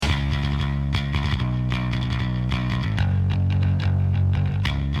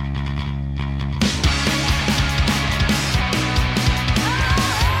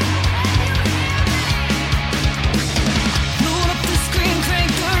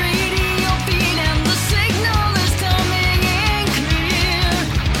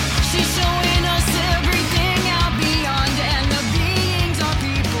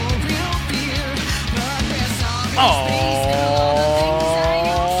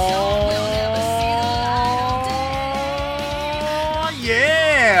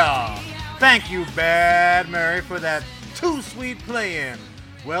Thank you, Bad Mary, for that too sweet play-in.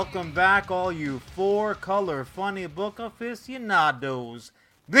 Welcome back, all you four-color funny book aficionados.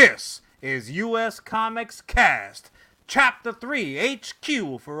 This is US Comics Cast, Chapter 3,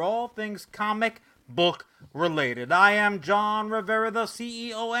 HQ, for all things comic book related. I am John Rivera, the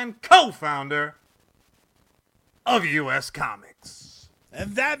CEO and co-founder of US Comics.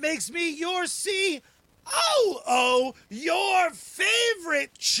 And that makes me your COO, your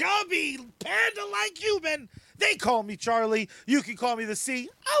favorite chubby panda-like human. They call me Charlie. You can call me the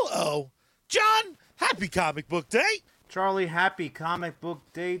COO. John, happy comic book day. Charlie, happy comic book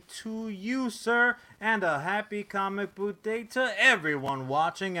day to you, sir, and a happy comic book day to everyone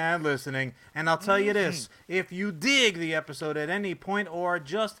watching and listening. And I'll tell you this, if you dig the episode at any point or are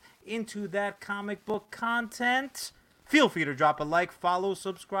just into that comic book content, feel free to drop a like, follow,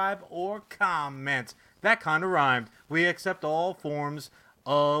 subscribe, or comment. That kind of rhymed. We accept all forms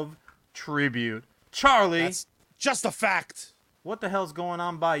of tribute. Charlie. That's just a fact. What the hell's going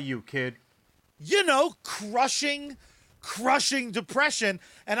on by you, kid? You know, crushing depression.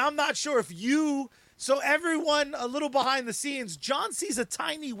 And I'm not sure if you... So everyone a little behind the scenes, John sees a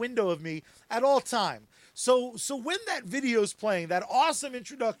tiny window of me at all time. So when that video's playing, that awesome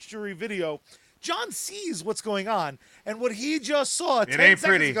introductory video, John sees what's going on. And what he just saw 10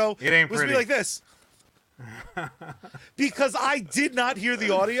 seconds ago was me like this. Because I did not hear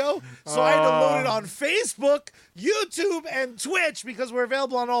the audio, so I had to load it on Facebook, YouTube, and Twitch, because we're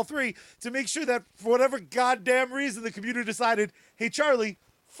available on all three, to make sure that for whatever goddamn reason the computer decided, hey Charlie,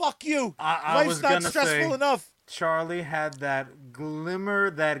 fuck you. Life's not stressful enough. Charlie had that glimmer,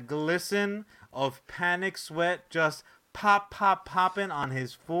 that glisten of panic sweat just popping on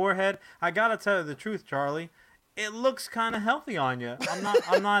his forehead. I gotta tell you the truth, Charlie, it looks kind of healthy on you.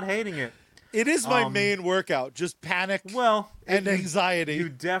 I'm not hating it. It is my main workout, just panic and anxiety. You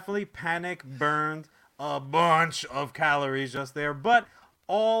definitely panic burned a bunch of calories just there, but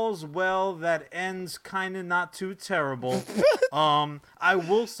all's well that ends kind of not too terrible. I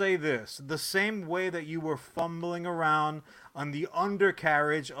will say this, the same way that you were fumbling around on the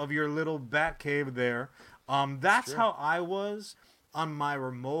undercarriage of your little bat cave there, that's how I was on my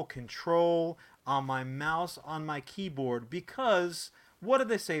remote control, on my mouse, on my keyboard, because... What do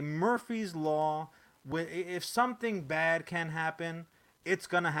they say? Murphy's Law. If something bad can happen, it's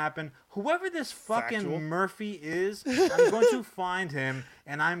going to happen. Whoever this fucking Murphy is, I'm going to find him,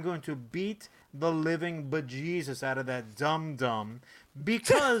 and I'm going to beat the living bejesus out of that dum-dum.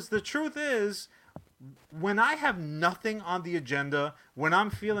 Because the truth is, when I have nothing on the agenda, when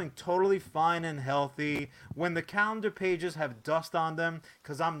I'm feeling totally fine and healthy, when the calendar pages have dust on them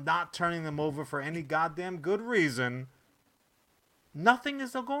because I'm not turning them over for any goddamn good reason... Nothing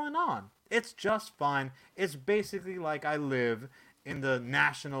is going on. It's just fine. It's basically like I live in the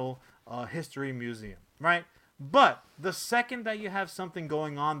National History Museum, right? But the second that you have something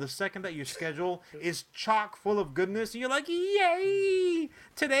going on, the second that your schedule is chock full of goodness, and you're like, yay,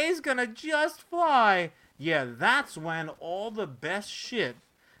 today's gonna just fly. Yeah, that's when all the best shit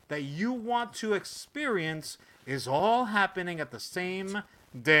that you want to experience is all happening at the same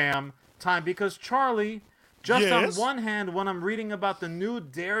damn time. Because Charlie... Just on one hand, when I'm reading about the new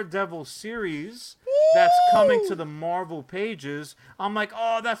Daredevil series that's coming to the Marvel pages, I'm like,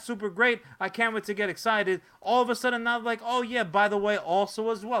 oh, that's super great. I can't wait to get excited. All of a sudden, now like, oh, yeah, by the way, also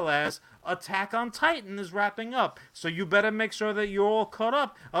as well as Attack on Titan is wrapping up. So you better make sure that you're all caught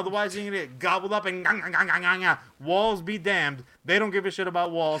up. Otherwise, you're going to get gobbled up and walls be damned. They don't give a shit about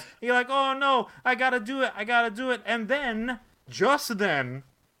walls. You're like, oh, no, I got to do it. And then, just then...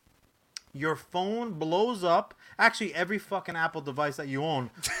 Your phone blows up. Actually, every fucking Apple device that you own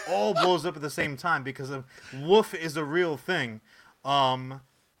all blows up at the same time because of woof is a real thing. Then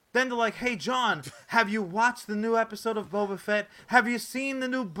they're like, hey, John, have you watched the new episode of Boba Fett? Have you seen the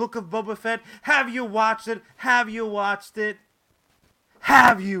new book of Boba Fett? Have you watched it? Have you watched it?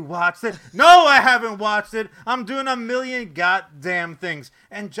 Have you watched it? No, I haven't watched it. I'm doing a million goddamn things.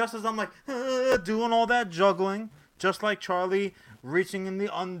 And just as I'm like, doing all that juggling, just like Charlie... reaching in the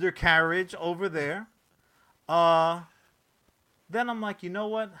undercarriage over there. Then I'm like, you know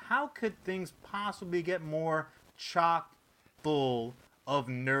what? How could things possibly get more chock full of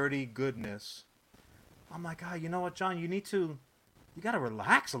nerdy goodness? I'm like, you know what, John? You gotta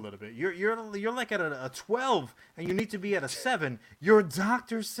relax a little bit. You're like at a 12, and you need to be at a 7. Your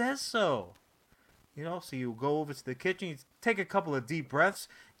doctor says so. You know, so you go over to the kitchen, you take a couple of deep breaths,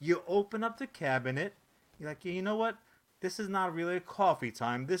 you open up the cabinet. You're like, you know what? This is not really a coffee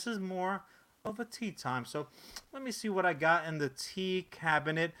time. This is more of a tea time. So let me see what I got in the tea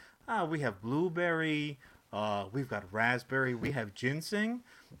cabinet. We have blueberry We've got raspberry. We have ginseng.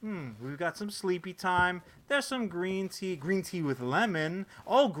 We've got some sleepy time. There's some green tea with lemon.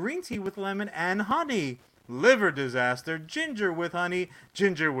 Oh, green tea with lemon and honey. Liver disaster, ginger with honey,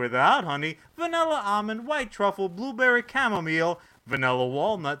 ginger without honey, vanilla almond, white truffle, blueberry chamomile, vanilla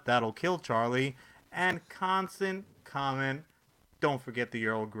walnut, that'll kill Charlie, and constant comment, don't forget the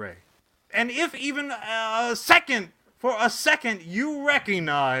Earl Grey. And if even for a second, you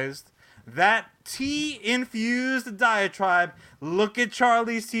recognized that tea-infused diatribe, look at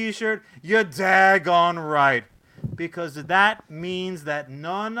Charlie's t-shirt, you're daggone right. Because that means that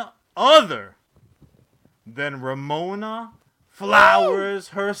none other than Ramona Flowers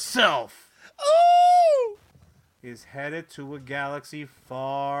herself is headed to a galaxy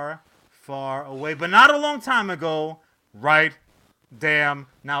far, far away. But not a long time ago, right? Damn.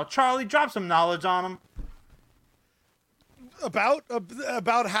 Now, Charlie, drop some knowledge on him. About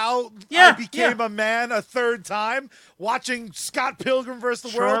how I became a man a third time, watching Scott Pilgrim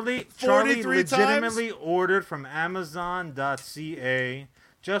vs. the World 43 Charlie legitimately times. ordered from Amazon.ca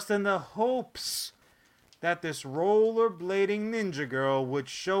just in the hopes that this rollerblading ninja girl would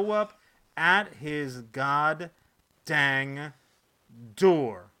show up at his god dang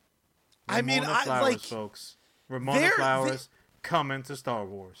door. Ramona Flowers, folks. Ramona Flowers coming to Star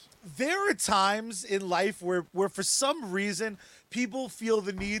Wars. There are times in life where for some reason people feel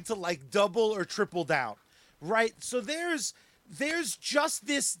the need to like double or triple down, right? So there's just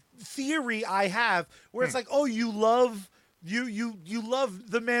this theory I have where it's like, oh, you love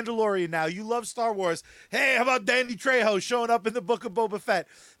The Mandalorian now. You love Star Wars. Hey, how about Danny Trejo showing up in the Book of Boba Fett?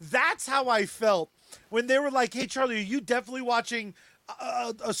 That's how I felt when they were like, hey, Charlie, are you definitely watching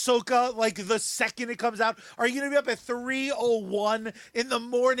Ahsoka, like the second it comes out? Are you gonna be up at 3:01 in the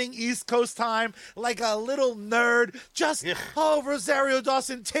morning East Coast time like a little nerd? Just Rosario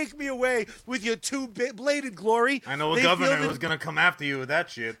Dawson, take me away with your two-bladed glory. I know a governor was gonna come after you with that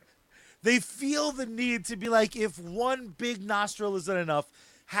shit. They feel the need to be like, if one big nostril isn't enough,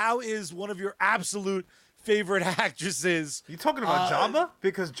 how is one of your absolute favorite actresses? You talking about Jabba?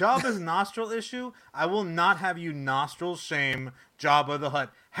 Because Jabba's nostril issue, I will not have you nostril shame Jabba the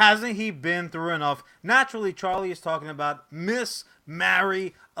Hutt. Hasn't he been through enough? Naturally, Charlie is talking about Miss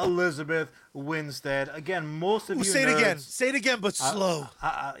Mary Elizabeth Winstead. Again, most of you say nerds, Say it again, but slow.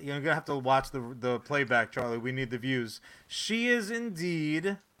 You're going to have to watch the playback, Charlie. We need the views. She is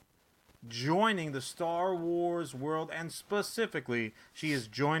indeed joining the Star Wars world, and specifically, she is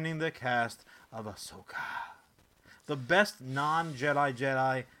joining the cast of Ahsoka. The best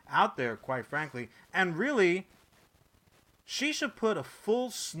non-Jedi out there, quite frankly. And really, she should put a full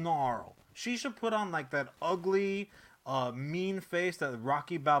snarl. She should put on like that ugly, mean face that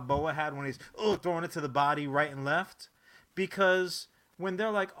Rocky Balboa had when he's throwing it to the body right and left. Because when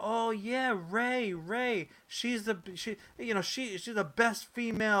they're like, oh yeah, Rey, she's the best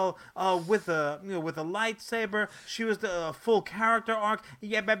female with a lightsaber. She was the full character arc.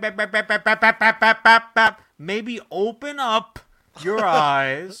 Yeah, maybe open up your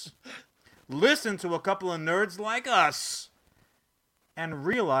eyes, listen to a couple of nerds like us, and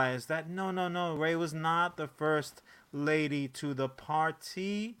realize that no, Rey was not the first lady to the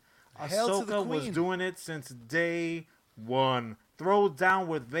party. Ahsoka was doing it since day one. Throw down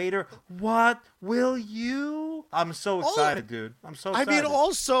with Vader. What will you? I'm so excited, dude. I'm so excited. I mean,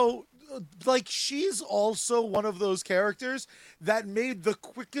 also, like, she's also one of those characters that made the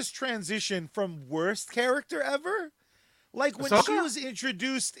quickest transition from worst character ever. Like, when Ahsoka? she was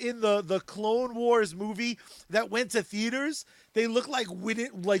introduced in the Clone Wars movie that went to theaters, they looked like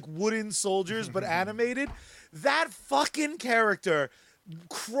wooden soldiers, but animated. That fucking character...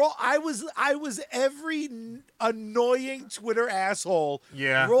 I was every annoying Twitter asshole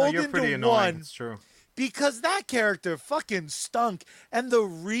rolled you're into pretty annoying. one. It's true. Because that character fucking stunk. And the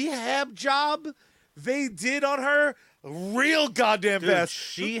rehab job they did on her, real goddamn best.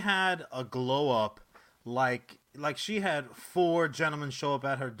 She had a glow up like she had 4 gentlemen show up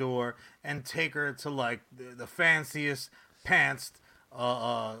at her door and take her to like the fanciest pants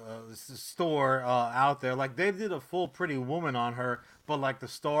store out there. Like, they did a full Pretty Woman on her, but like the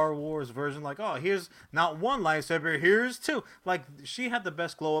Star Wars version, like, oh, here's not one lightsaber, here's 2. Like, she had the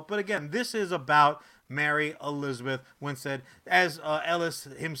best glow up. But again, this is about Mary Elizabeth Winstead, as Ellis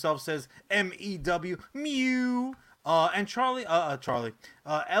himself says, MEW, mew. And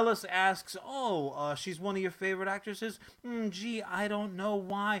Ellis asks, she's one of your favorite actresses? Gee, I don't know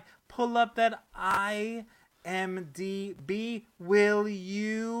why. Pull up that IMDb, will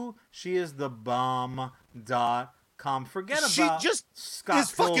you? She is the bomb.com. Forget about She just Scott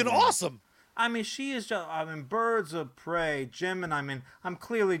is fucking Pilgrim. awesome. I mean, she is just, I mean, Birds of Prey, Jim, and I mean, I'm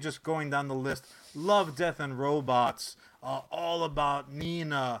clearly just going down the list. Love, Death, and Robots, All About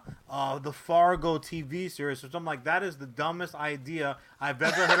Nina, the Fargo TV series, which I'm like, that is the dumbest idea I've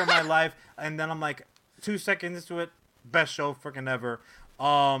ever heard in my life. And then I'm like, 2 seconds into it, best show freaking ever.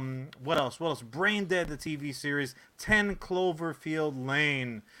 What else? What else? Brain Dead, the TV series. 10 Cloverfield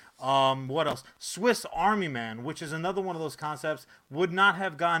Lane. What else? Swiss Army Man, which is another one of those concepts, would not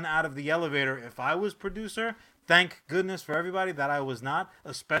have gotten out of the elevator if I was producer. Thank goodness for everybody that I was not,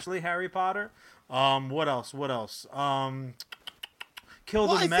 especially Harry Potter. What else? What else? Kill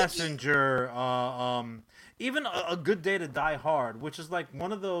the Messenger. Even a Good Day to Die Hard, which is like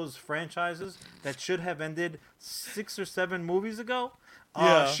one of those franchises that should have ended 6 or 7 movies ago.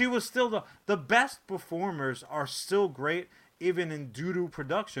 She was still the best performers are still great, even in doo-doo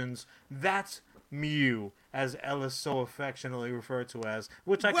productions. That's Mew, as Ellis so affectionately referred to as,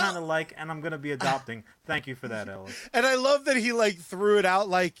 which I kind of like, and I'm going to be adopting. Thank you for that, Ellis. And I love that he like threw it out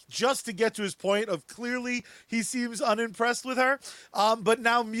like just to get to his point of clearly he seems unimpressed with her. But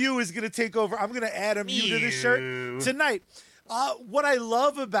now Mew is going to take over. I'm going to add a Mew to this shirt tonight. What I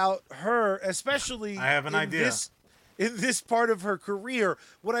love about her, especially I have an idea. In this part of her career,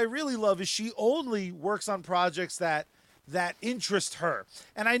 what I really love is she only works on projects that interest her.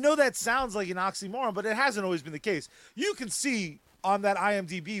 And I know that sounds like an oxymoron, but it hasn't always been the case. You can see on that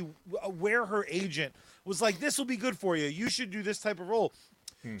IMDb where her agent was like, this will be good for you. You should do this type of role.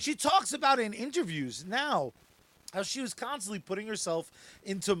 She talks about in interviews now how she was constantly putting herself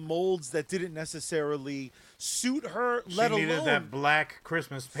into molds that didn't necessarily suit her, let alone... She needed that black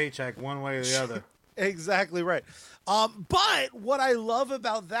Christmas paycheck one way or the other. Exactly right. But what I love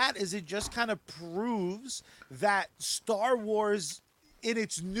about that is it just kind of proves that Star Wars, in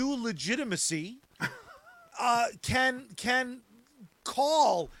its new legitimacy, can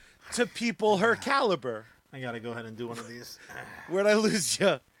call to people her caliber. I gotta go ahead and do one of these. Where'd I lose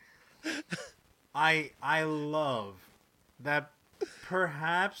you? I love that,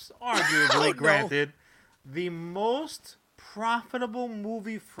 perhaps arguably granted, the most profitable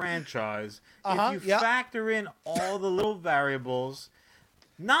movie franchise, if you factor in all the little variables,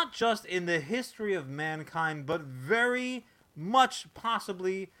 not just in the history of mankind, but very much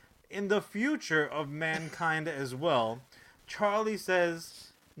possibly in the future of mankind as well. Charlie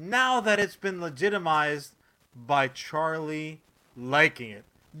says, now that it's been legitimized by Charlie liking it.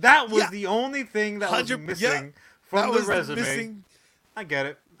 That was the only thing that was missing from the resume. I get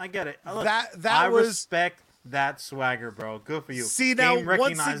it. Look, I respect that swagger, bro. Good for you. See, now, game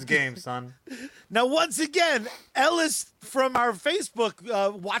recognized game, son. Now, once again, Ellis from our Facebook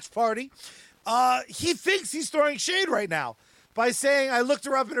watch party, he thinks he's throwing shade right now by saying, I looked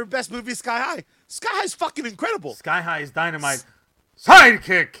her up in her best movie, Sky High. Sky High's fucking incredible. Sky High is dynamite.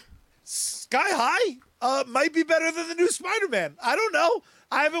 Sidekick! Sky High might be better than the new Spider-Man. I don't know.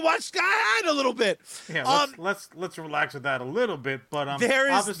 I haven't watched Sky High in a little bit. Yeah, let's relax with that a little bit. But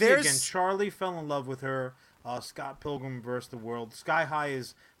obviously, again, Charlie fell in love with her. Scott Pilgrim vs. the World. Sky High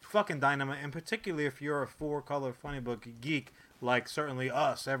is fucking dynamite, and particularly if you're a 4-color funny book geek, like certainly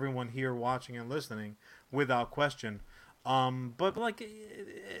us, everyone here watching and listening, without question. But like,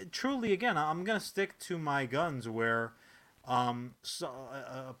 truly, again, I'm gonna stick to my guns where a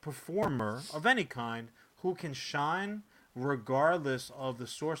performer of any kind who can shine regardless of the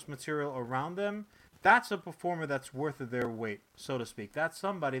source material around them, that's a performer that's worth their weight, so to speak. That's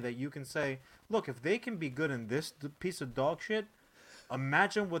somebody that you can say, look, if they can be good in this piece of dog shit,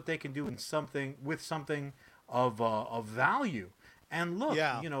 imagine what they can do in something of value. And look,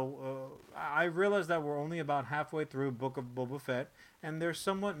 I realize that we're only about halfway through Book of Boba Fett, and there's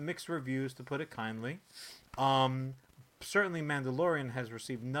somewhat mixed reviews, to put it kindly. Certainly Mandalorian has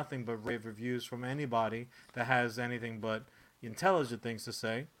received nothing but rave reviews from anybody that has anything but intelligent things to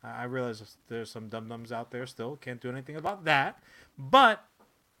say. I realize there's some dum-dums out there still. Can't do anything about that. But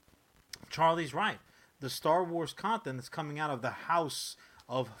Charlie's right. The Star Wars content that's coming out of the house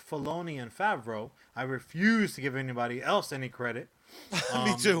of Filoni and Favreau, I refuse to give anybody else any credit.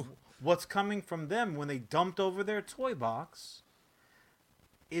 Me too. What's coming from them when they dumped over their toy box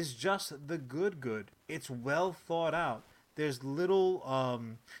is just the good. It's well thought out. There's little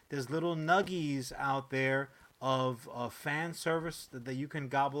nuggies out there of fan service that you can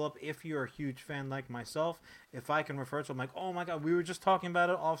gobble up if you're a huge fan like myself. If I can refer to, I'm like, oh my god, we were just talking about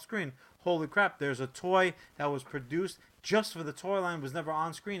it off screen. Holy crap, there's a toy that was produced just for the toy line, was never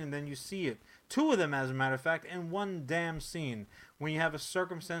on screen, and then you see it. 2 of them, as a matter of fact, in one damn scene. When you have a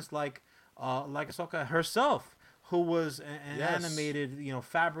circumstance like Ahsoka herself, who was an animated,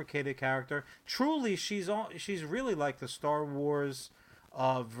 fabricated character. Truly, she's really like the Star Wars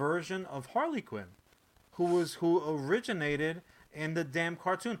version of Harley Quinn, who originated in the damn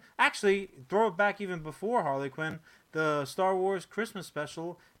cartoon. Actually, throw it back even before Harley Quinn. The Star Wars Christmas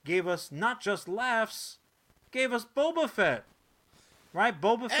special gave us not just laughs, gave us Boba Fett. Right?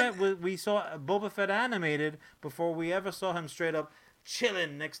 Boba Fett, we saw Boba Fett animated before we ever saw him straight up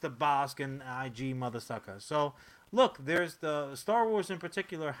chilling next to Bosk and IG Mother Sucker. So, look, there's the Star Wars in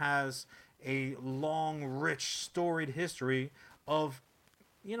particular has a long, rich, storied history of,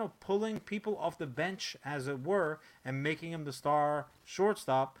 pulling people off the bench, as it were, and making them the star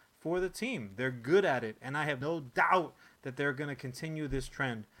shortstop for the team. They're good at it, and I have no doubt that they're going to continue this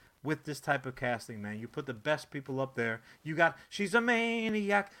trend with this type of casting, man. You put the best people up there. She's a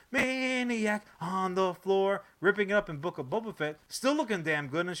maniac on the floor, ripping it up in Book of Boba Fett, still looking damn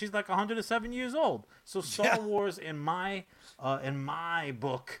good, and she's like 107 years old. So Star Wars, in my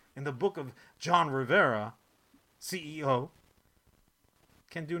book, in the book of John Rivera, CEO,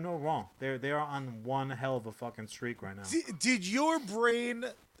 can do no wrong. They are on one hell of a fucking streak right now. Did your brain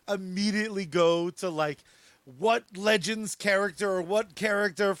immediately go to like what Legends character or what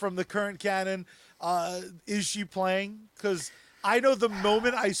character from the current canon is she playing? Because I know the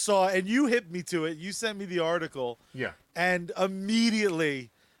moment I saw, and you hit me to it, you sent me the article. Yeah. And immediately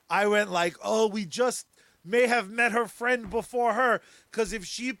I went like, oh, we just may have met her friend before her. Because if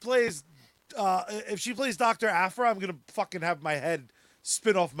she plays Dr. Aphra, I'm going to fucking have my head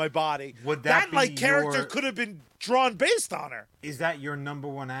spin off my body. Would that be like character could have been drawn based on her. Is that your number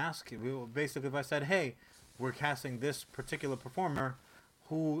one ask? Basically, if I said, hey, we're casting this particular performer,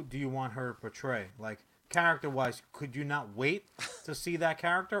 who do you want her to portray? Like, character-wise, could you not wait to see that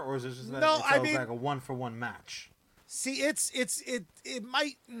character, or is it just like a one-for-one match? See, it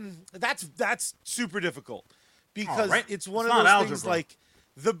might. That's super difficult because it's one of those things like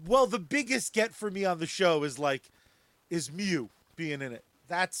the biggest get for me on the show is Mew being in it.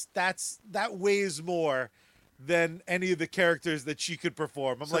 That weighs more than any of the characters that she could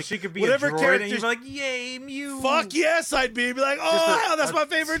perform. I'm like, she could be whatever a droid character, and you're like, yay, Mew. Fuck yes, I'd be like, oh, that's my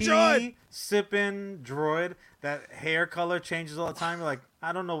favorite droid. Sipping droid that hair color changes all the time. You're like,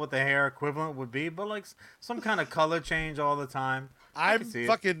 I don't know what the hair equivalent would be, but like some kind of color change all the time.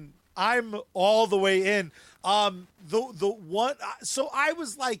 I'm all the way in. The one. So I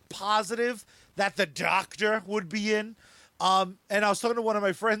was like positive that the Doctor would be in. And I was talking to one of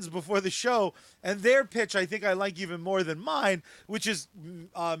my friends before the show, and their pitch I think I like even more than mine, which is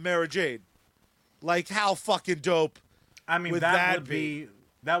Mara Jade. Like, how fucking dope. I mean,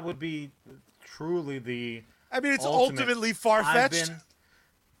 that would be truly the. I mean, it's ultimately far-fetched.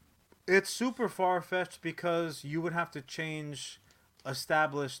 It's super far-fetched because you would have to change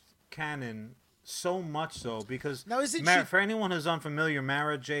established canon so much so because now, for anyone who's unfamiliar,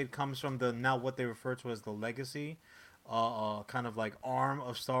 Mara Jade comes from what they refer to as the legacy. Kind of like arm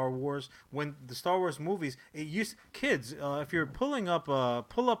of Star Wars. When the Star Wars movies, kids, if you're pull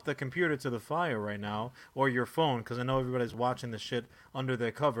up the computer to the fire right now, or your phone, because I know everybody's watching the shit under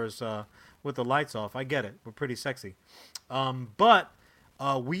their covers with the lights off. I get it. We're pretty sexy. But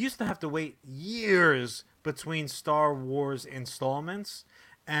we used to have to wait years between Star Wars installments,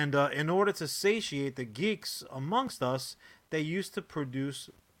 and in order to satiate the geeks amongst us, they used to produce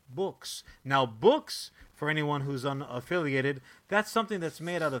books. Now, books, for anyone who's unaffiliated, that's something that's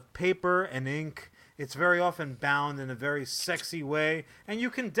made out of paper and ink. It's very often bound in a very sexy way, and you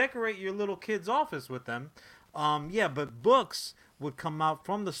can decorate your little kid's office with them. But books would come out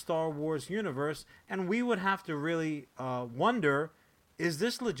from the Star Wars universe, and we would have to really wonder, is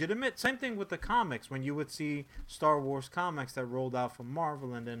this legitimate? Same thing with the comics. When you would see Star Wars comics that rolled out from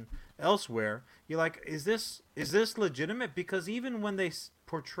Marvel and then elsewhere, you're like, is this legitimate? Because even when they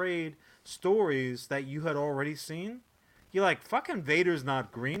portrayed stories that you had already seen, you're like, fucking Vader's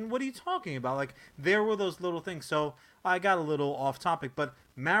not green. What are you talking about? Like, there were those little things. So I got a little off topic, but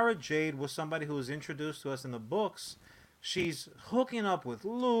Mara Jade was somebody who was introduced to us in the books. She's hooking up with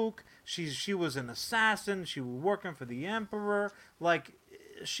Luke. She was an assassin. She was working for the Emperor. Like,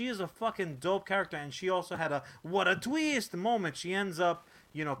 she is a fucking dope character, and she also had a what a twist moment. She ends up,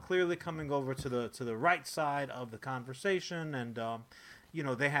 clearly coming over to the right side of the conversation, and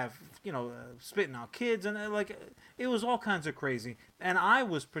they have, spitting out kids, and it was all kinds of crazy. And I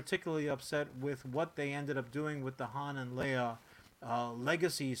was particularly upset with what they ended up doing with the Han and Leia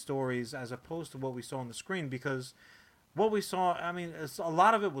legacy stories as opposed to what we saw on the screen, because what we saw, I mean, a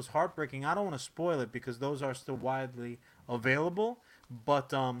lot of it was heartbreaking. I don't want to spoil it because those are still widely available,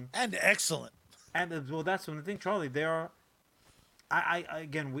 but and excellent. And well, that's the thing, Charlie. There are.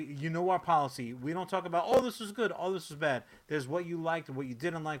 Again, our policy. We don't talk about, oh, this was good, oh, this was bad. There's what you liked, what you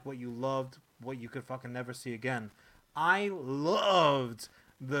didn't like, what you loved, what you could fucking never see again. I loved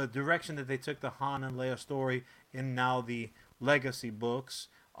the direction that they took the Han and Leia story in now the Legacy books,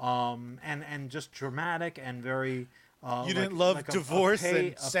 and just dramatic and very You didn't love divorce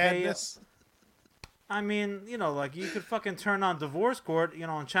and sadness? I mean, like you could fucking turn on Divorce Court,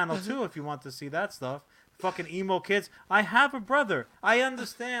 on Channel 2 if you want to see that stuff. Fucking emo kids. I have a brother. I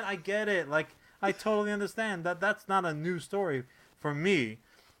understand. I get it. Like, I totally understand that that's not a new story for me.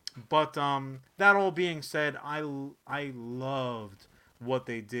 But that all being said, I loved what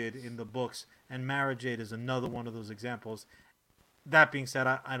they did in the books, and Mara Jade is another one of those examples. That being said,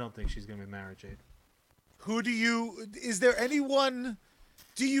 I don't think she's going to be Mara Jade. Is there anyone,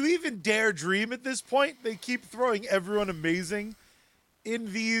 do you even dare dream at this point? They keep throwing everyone amazing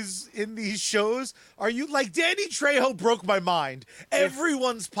in these shows. Are you like Danny Trejo broke my mind?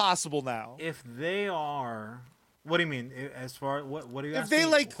 Everyone's possible now. If they are, what do you mean? As far what do you if asking? they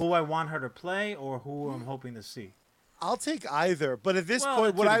like who I want her to play or who I'm hoping to see? I'll take either. But at this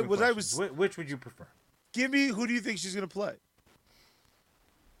point, which would you prefer? Give me who do you think she's gonna play?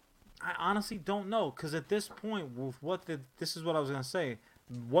 I honestly don't know, because at this point, with this is what I was gonna say.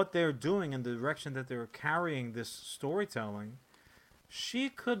 What they're doing and the direction that they're carrying this storytelling, she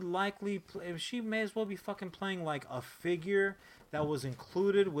could likely play. She may as well be fucking playing like a figure that was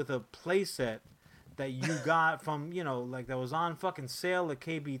included with a playset that you got from, like that was on fucking sale at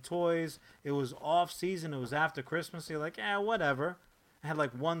KB Toys. It was off season. It was after Christmas. You're like, whatever. It had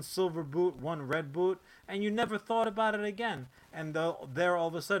like one silver boot, one red boot, and you never thought about it again. And there all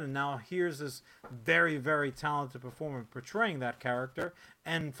of a sudden, now here's this very, very talented performer portraying that character,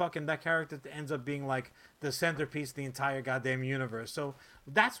 and fucking that character ends up being like the centerpiece of the entire goddamn universe. So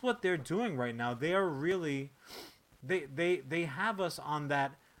that's what they're doing right now. They are really, they have us on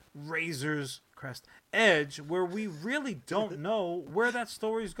that razor's crest edge where we really don't know where that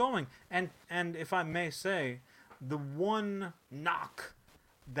story's going. And if I may say, the one knock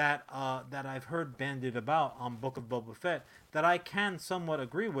that I've heard bandied about on Book of Boba Fett that I can somewhat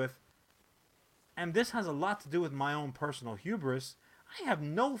agree with, and this has a lot to do with my own personal hubris, I have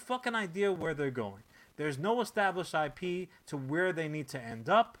no fucking idea where they're going. There's no established IP to where they need to end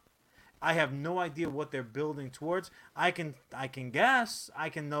up. I have no idea what they're building towards. I can guess. I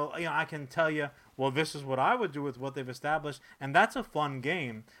can know. I can tell you. Well, this is what I would do with what they've established, and that's a fun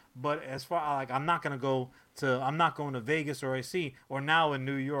game. But as far I'm not going to Vegas or AC or now in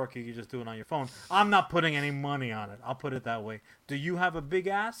New York. You can just do it on your phone. I'm not putting any money on it. I'll put it that way. Do you have a big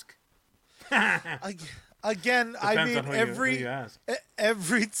ask? Again, I mean,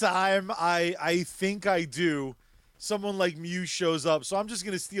 every time I think I do, someone like Mew shows up. So I'm just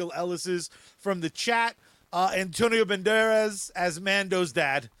going to steal Ellis's from the chat. Antonio Banderas as Mando's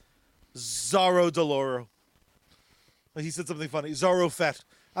dad. Zorro Deloro. He said something funny. Zorro Fett.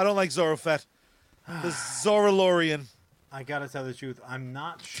 I don't like Zorro Fett. The Zorolorian. I got to tell the truth. I'm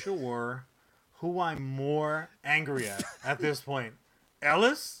not sure who I'm more angry at this point.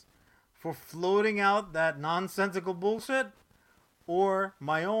 Ellis for floating out that nonsensical bullshit, or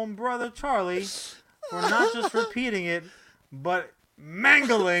my own brother Charlie for not just repeating it, but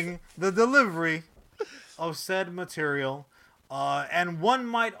mangling the delivery of said material. And one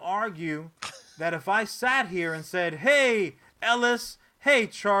might argue that if I sat here and said, hey, Ellis, hey,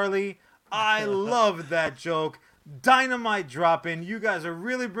 Charlie, I loved that joke. Dynamite dropping. You guys are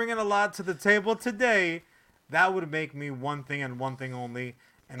really bringing a lot to the table today. That would make me one thing and one thing only,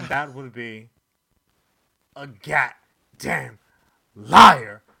 and that would be a goddamn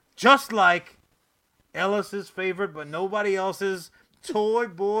liar. Just like Ellis's favorite, but nobody else's, toy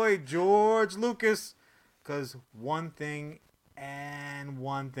boy George Lucas. Because one thing and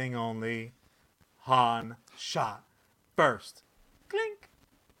one thing only, Han shot first. Clink.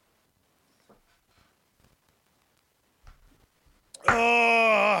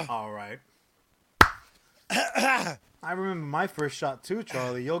 All right. I remember my first shot too,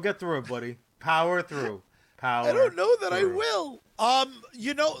 Charlie. You'll get through it, buddy. Power through. Power. I don't know that through. I will.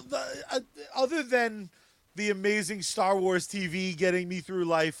 Other than the amazing Star Wars TV getting me through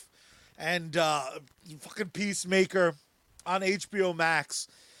life, and fucking Peacemaker on HBO Max.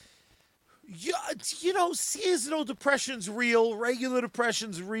 Seasonal depression's real. Regular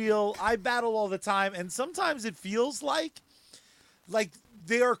depression's real. I battle all the time, and sometimes it feels like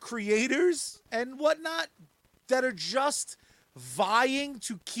they are creators and whatnot that are just vying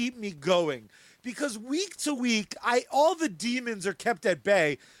to keep me going. Because week to week, all the demons are kept at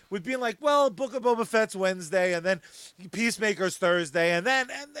bay with being like, well, Book of Boba Fett's Wednesday, and then Peacemaker's Thursday, and then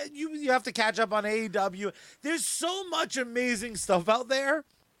you have to catch up on AEW. There's so much amazing stuff out there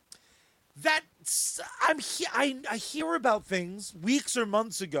that I hear about things weeks or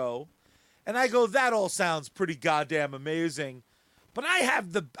months ago, And I go, that all sounds pretty goddamn amazing. But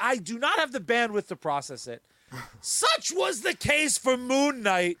I do not have the bandwidth to process it. Such was the case for Moon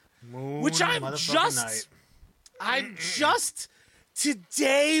Knight, which I'm just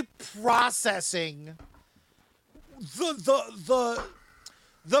today processing the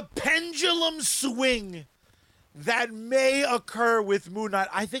pendulum swing that may occur with Moon Knight.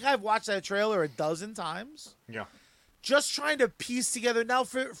 I think I've watched that trailer a dozen times. Yeah. Just trying to piece together. Now,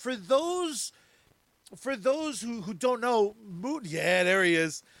 for those who don't know, there he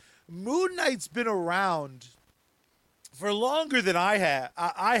is. Moon Knight's been around for longer than I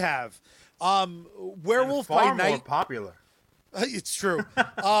have. Werewolf by Night, more popular. It's true.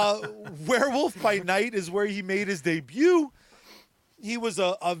 Werewolf by Night is where he made his debut. He was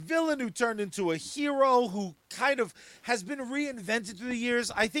a villain who turned into a hero who kind of has been reinvented through the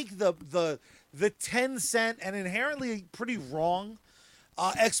years. I think the 10-cent and inherently pretty wrong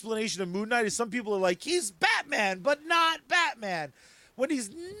explanation of Moon Knight is some people are like, he's Batman, but not Batman. When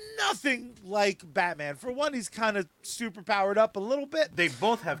he's nothing like Batman. For one, he's kind of super powered up a little bit. They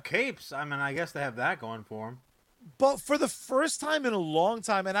both have capes. I mean, I guess they have that going for them. But for the first time in a long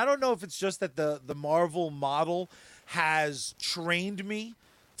time, and I don't know if it's just that the Marvel model has trained me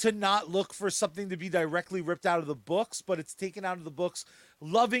to not look for something to be directly ripped out of the books, but it's taken out of the books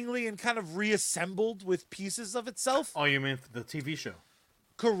lovingly and kind of reassembled with pieces of itself. Oh, you mean the TV show?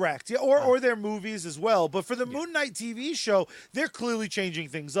 Correct. Yeah, or their movies as well. But for the Moon Knight TV show, they're clearly changing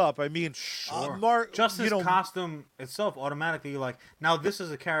things up. I mean, sure. Just his costume itself, automatically, you're like, now this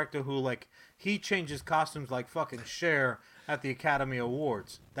is a character who, like, he changes costumes like fucking Cher at the Academy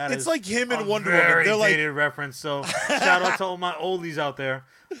Awards. It's like him and Wonder Woman. They're Very dated reference. So shout out to all my oldies out there.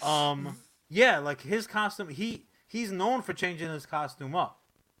 Yeah, like his costume, he's known for changing his costume up.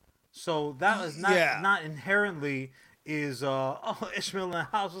 So that is not inherently is Ishmael in the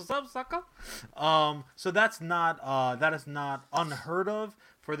house. What's up, sucker? So that is not unheard of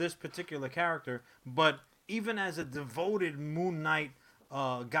for this particular character. But even as a devoted Moon Knight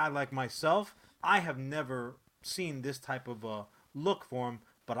guy like myself, I have never seen this type of look for him,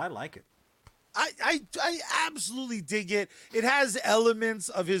 but I like it. I absolutely dig it. It has elements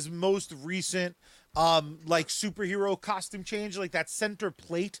of his most recent like superhero costume change. Like that center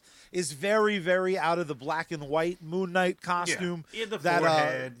plate is very, very out of the black and white Moon Knight costume. Yeah, the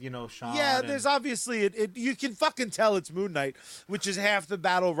forehead, shot. Yeah, there's obviously you can fucking tell it's Moon Knight, which is half the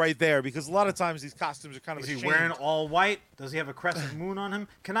battle right there, because a lot of times these costumes are kind of Is he wearing all white? Does he have a crescent moon on him?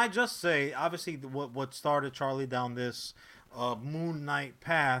 Can I just say, obviously, what started Charlie down this Moon Knight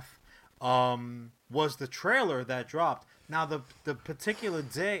path was the trailer that dropped. Now, the particular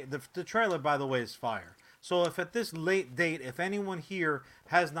day, the trailer, by the way, is fire. So if at this late date, if anyone here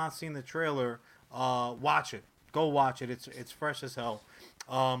has not seen the trailer, watch it. Go watch it. It's fresh as hell.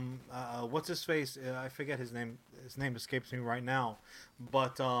 What's his face? I forget his name. His name escapes me right now.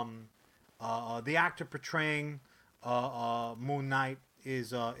 But the actor portraying Moon Knight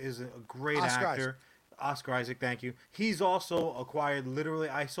is a great Oscar actor. Isaac. Oscar Isaac, thank you. He's also acquired, literally,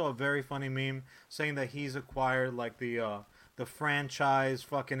 I saw a very funny meme saying that he's acquired like the franchise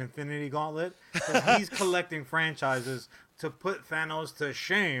fucking Infinity Gauntlet. So he's collecting franchises to put Thanos to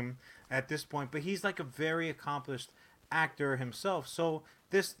shame at this point. But he's like a very accomplished actor himself. So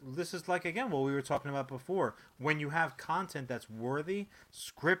this is like, again, what we were talking about before. When you have content that's worthy,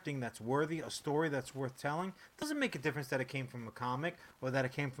 scripting that's worthy, a story that's worth telling, it doesn't make a difference that it came from a comic or that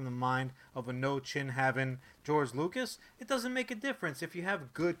it came from the mind of a no-chin having George Lucas. It doesn't make a difference. If you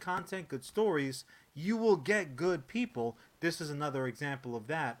have good content, good stories, you will get good people. This is another example of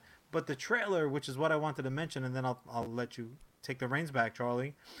that. But the trailer, which is what I wanted to mention, and then I'll let you take the reins back,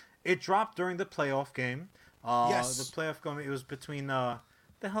 Charlie. It dropped during the playoff game. Yes. The playoff game, it was between... the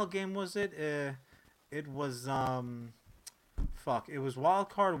hell game was it? It was it was wild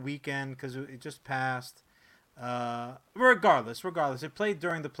card weekend because it just passed. Regardless, it played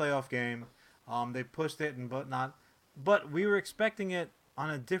during the playoff game. They pushed it and whatnot, but we were expecting it on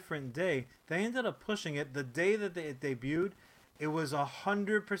a different day. They ended up pushing it the day that it debuted. It was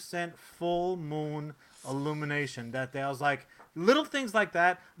 100% full moon illumination that day. I was like, little things like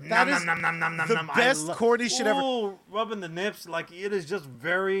that. That is the best corny shit ever. Rubbing the nips, like it is just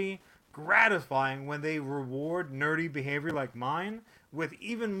very gratifying when they reward nerdy behavior like mine with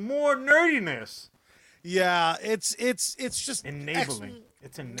even more nerdiness. Yeah, it's just enabling.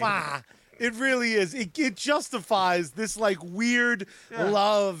 It's enabling. Wow. It really is. It justifies this like weird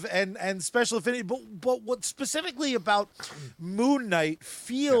love and special affinity. But what specifically about Moon Knight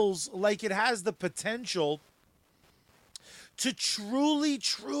feels like it has the potential to truly,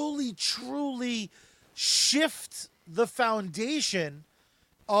 truly, truly shift the foundation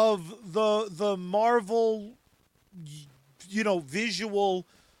of the Marvel, visual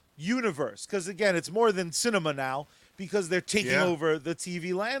universe. Because again, it's more than cinema now because they're taking over the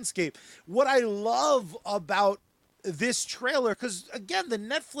TV landscape. What I love about this trailer, because again, the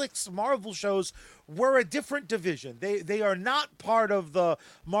Netflix Marvel shows were a different division. They are not part of the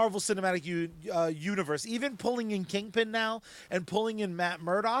Marvel Cinematic Universe. Even pulling in Kingpin now and pulling in Matt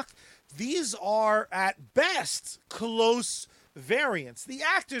Murdock, these are at best close variants. The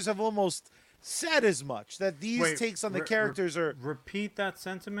actors have almost said as much, that these takes on the characters are... Repeat that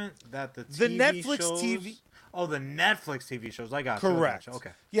sentiment, that the Netflix shows... TV... Oh, the Netflix TV shows. I got you. Correct. Okay.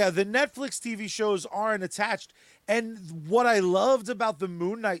 Yeah, the Netflix TV shows aren't attached. And what I loved about the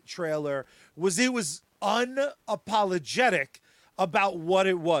Moon Knight trailer was it was unapologetic about what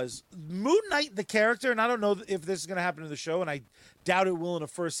it was. Moon Knight, the character, and I don't know if this is going to happen in the show, and I doubt it will in the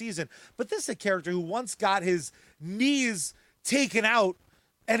first season, but this is a character who once got his knees taken out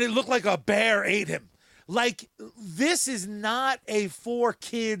and it looked like a bear ate him. Like, this is not a for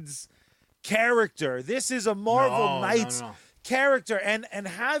kids character. This is a Marvel Knights character, and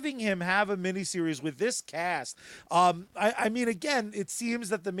having him have a miniseries with this cast. I mean, again, it seems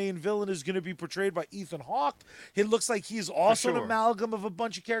that the main villain is going to be portrayed by Ethan Hawke. It looks like he's also an amalgam of a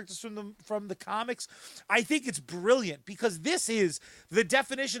bunch of characters from the comics. I think it's brilliant because this is the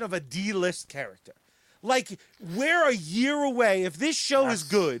definition of a D-list character. Like, we're a year away. If this show is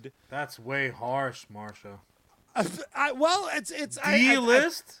good, that's way harsh, Marsha. It's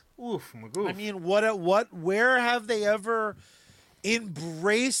D-list. Oof, magoof. I mean, where have they ever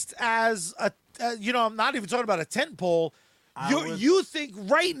embraced as a, I'm not even talking about a tentpole. You think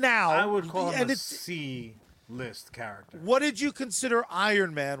right now... I would call him a C-list character. What did you consider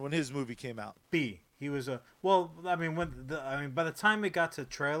Iron Man when his movie came out? B. He was a... Well, I mean, by the time it got to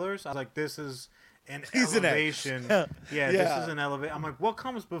trailers, I was like, this is an elevation. This is an elevation. I'm like, what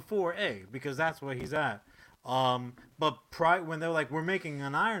comes before A? Because that's where he's at. But when they're like, we're making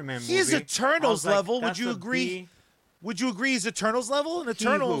an Iron Man movie, he's Eternals level. Would you agree? Would you agree he's Eternals level? And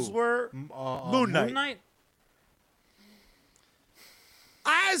Eternals were Moon Knight.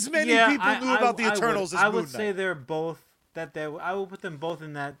 As many people knew about the Eternals as Moon Knight. I would say they're both I would put them both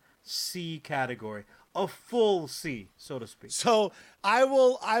in that C category, a full C, so to speak. So I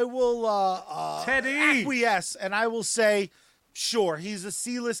will Teddy acquiesce, and I will say, sure, he's a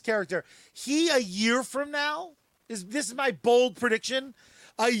C-list character. A year from now, this is my bold prediction.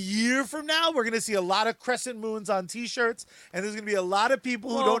 A year from now, we're going to see a lot of crescent moons on T-shirts, and there's going to be a lot of people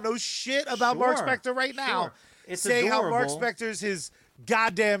who don't know shit about Mark Spector right now saying how Mark Spector's his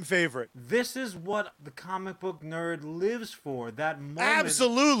goddamn favorite. This is what the comic book nerd lives for. That moment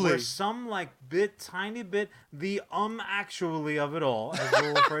absolutely where some tiny bit, the actually of it all, as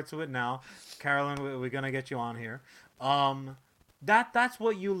we'll refer to it now. Carolyn, we're going to get you on here. That's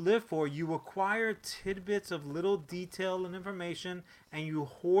what you live for. You acquire tidbits of little detail and information, and you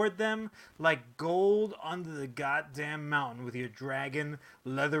hoard them like gold under the goddamn mountain with your dragon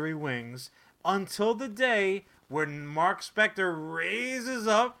leathery wings until the day when Mark Spector raises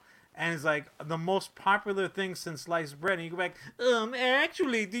up and is like the most popular thing since sliced bread, and you go back,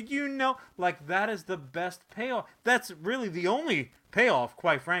 actually, did you know? Like, that is the best payoff. That's really the only payoff,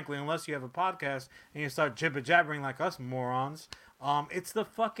 quite frankly, unless you have a podcast and you start jibber-jabbering like us morons. It's the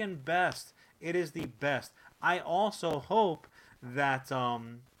fucking best. It is the best. I also hope that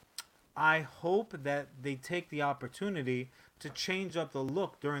they take the opportunity to change up the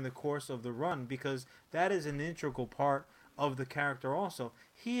look during the course of the run, because that is an integral part of the character also.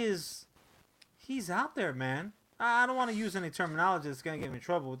 He's out there, man. I don't want to use any terminology that's going to get me in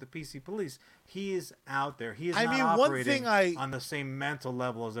trouble with the PC police. He is out there. He is not operating on the same mental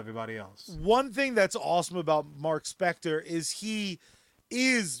level as everybody else. One thing that's awesome about Mark Spector is he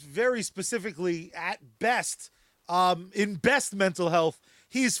is very specifically, at best, in best mental health,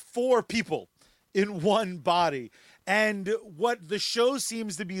 he's 4 people in one body. And what the show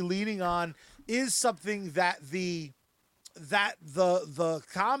seems to be leaning on is something that the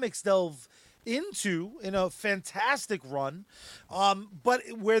comics delve into in a fantastic run, but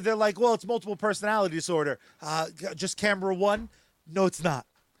where they're like, well, it's multiple personality disorder. Just camera 1? No, it's not.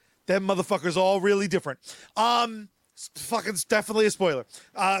 Them motherfuckers all really different. Fucking definitely a spoiler.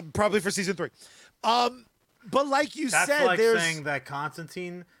 Probably for season 3. But like you said, that's like saying that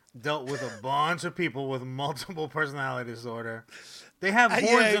Constantine dealt with a bunch of people with multiple personality disorder. They have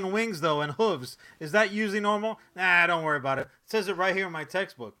horns and wings, though, and hooves. Is that usually normal? Nah, don't worry about it. It says it right here in my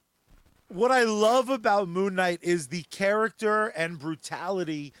textbook. What I love about Moon Knight is the character and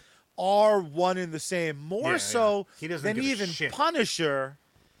brutality are one and the same. More so than even Punisher.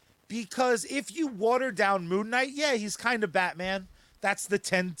 Because if you water down Moon Knight, he's kind of Batman. That's the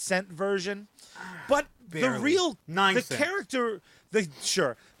 10-cent version. But Barely. 9 the cents.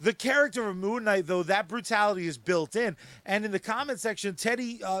 the character of Moon Knight, though, that brutality is built in. And in the comment section,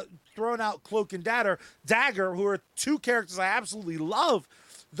 Teddy throwing out Cloak and Dagger, who are two characters I absolutely love.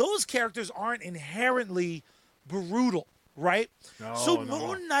 Those characters aren't inherently brutal, right? So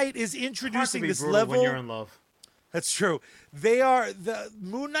Moon Knight is introducing this level. When you're in love. That's true. The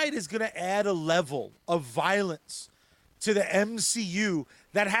Moon Knight is going to add a level of violence to the MCU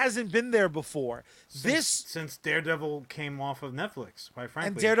that hasn't been there before. Since Daredevil came off of Netflix, quite frankly.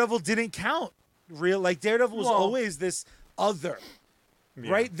 And Daredevil didn't count. Daredevil was always this other.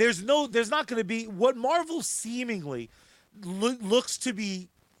 Yeah. Right? There's not going to be what Marvel seemingly looks to be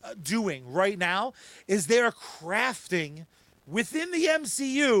doing right now is they're crafting within the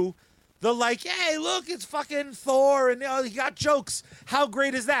MCU hey, look, it's fucking Thor and he got jokes. How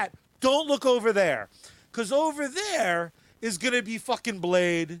great is that? Don't look over there. Because over there is going to be fucking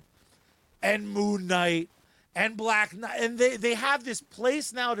Blade and Moon Knight and Black Knight. And they have this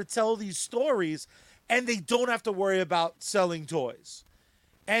place now to tell these stories, and they don't have to worry about selling toys.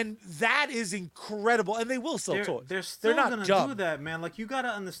 And that is incredible. And they will sell toys. They're still going to do that, man. Like, you got to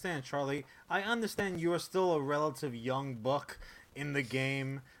understand, Charlie. I understand you're still a relative young buck in the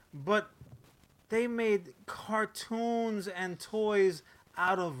game, but they made cartoons and toys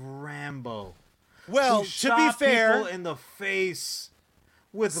out of Rambo. Well, to be fair, people in the face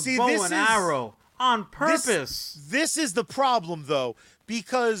with a bow and arrow on purpose. This is the problem, though,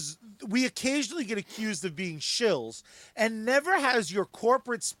 because we occasionally get accused of being shills, and never has your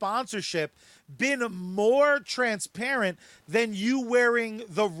corporate sponsorship been more transparent than you wearing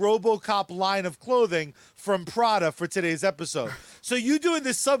the RoboCop line of clothing from Prada for today's episode. So you doing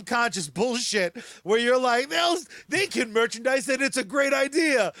this subconscious bullshit where you're like, they can merchandise it. It's a great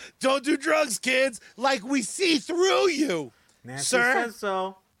idea. Don't do drugs, kids. Like, we see through you, Nancy sir. Says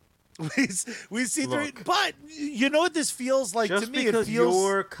so. We see through it. But you know what this feels like just to me? Because it feels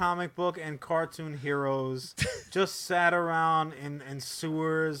your comic book and cartoon heroes just sat around in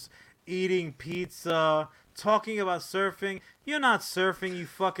sewers eating pizza, talking about surfing. You're not surfing, you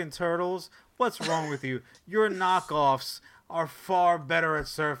fucking turtles. What's wrong with you? Your knockoffs are far better at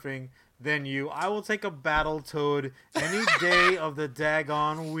surfing than you. I will take a Battletoad any day of the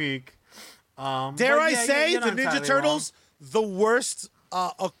daggone week. Dare I say, the Ninja Turtles, the worst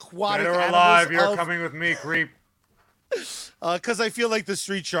aquatic Dead or animals alive, you're coming with me, creep. Because I feel like the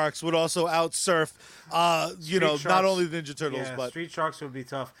Street Sharks would also outsurf, not only the Ninja Turtles, but Street Sharks would be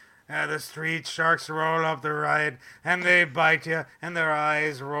tough. The Street Sharks roll up the ride, and they bite you, and their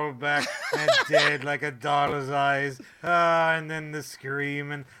eyes roll back and dead like a doll's eyes. And then the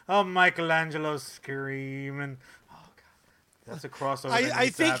scream, and Michelangelo's scream, and oh god, that's a crossover that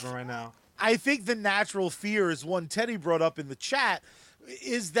needs to happen right now. I think the natural fear is one Teddy brought up in the chat.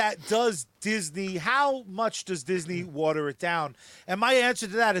 Is that how much does Disney water it down? And my answer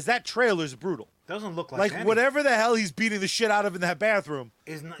to that is that trailer's brutal. Doesn't look like whatever the hell he's beating the shit out of in that bathroom.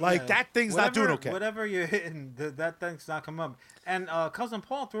 That thing's not doing okay. Whatever you're hitting, that thing's not coming up. And Cousin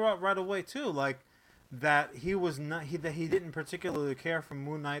Paul threw out right away too, that he didn't particularly care for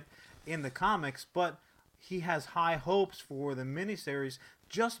Moon Knight in the comics, but he has high hopes for the miniseries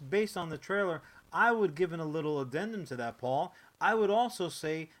just based on the trailer. I would give a little addendum to that, Paul. I would also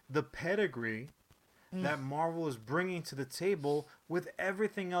say the pedigree that Marvel is bringing to the table with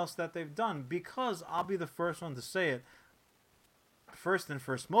everything else that they've done. Because I'll be the first one to say it. First and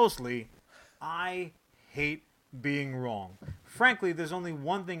first, mostly, I hate being wrong. Frankly, there's only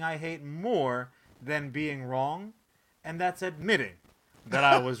one thing I hate more than being wrong, and that's admitting that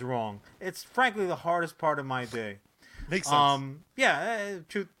I was wrong. It's frankly the hardest part of my day. Makes sense.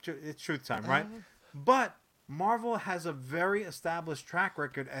 It's truth time, right? But Marvel has a very established track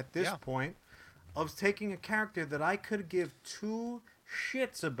record at this point of taking a character that I could give two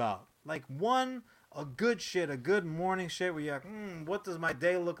shits about. Like, one, a good morning shit where you're like, what does my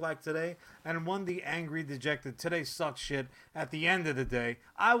day look like today? And one, the angry, dejected, today sucks shit at the end of the day.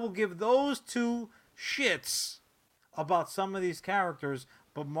 I will give those two shits about some of these characters,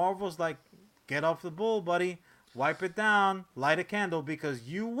 but Marvel's like, get off the bull, buddy. Wipe it down, light a candle, because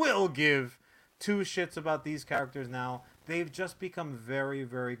you will give two shits about these characters now. They've just become very,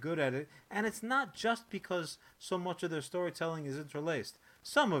 very good at it. And it's not just because so much of their storytelling is interlaced.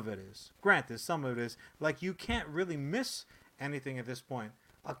 Some of it is. Granted, some of it is. Like, you can't really miss anything at this point.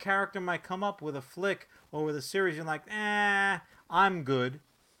 A character might come up with a flick or with a series, you're like, I'm good.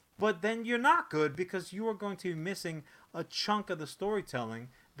 But then you're not good because you are going to be missing a chunk of the storytelling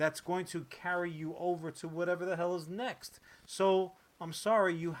that's going to carry you over to whatever the hell is next. So, I'm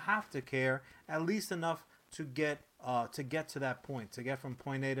sorry, you have to care at least enough to get to that point, to get from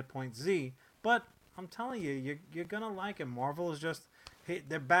point A to point Z. But I'm telling you, you're gonna like it. Marvel is just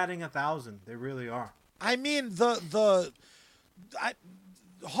they're batting 1,000. They really are. I mean,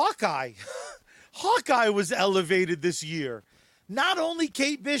 Hawkeye, Hawkeye was elevated this year. Not only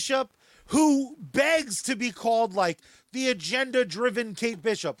Kate Bishop, who begs to be called like the agenda-driven Kate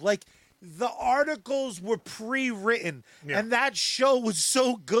Bishop, like the articles were pre-written, and that show was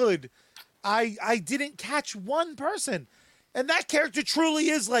so good. I didn't catch one person, and that character truly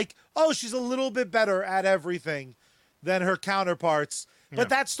is like, oh, she's a little bit better at everything than her counterparts. But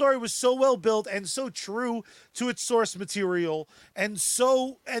that story was so well built and so true to its source material and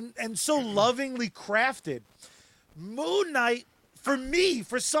so lovingly crafted. Moon Knight, for me,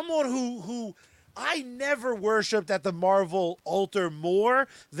 for someone who I never worshipped at the Marvel altar more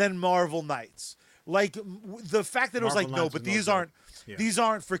than Marvel Knights. Like the fact that it was like, no, but these aren't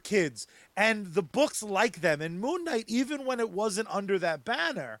for kids. And the books like them. And Moon Knight, even when it wasn't under that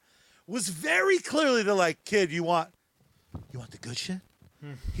banner, was very clearly they're like, kid, you want the good shit?